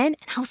tuning in,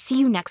 and I'll see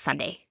you next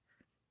Sunday.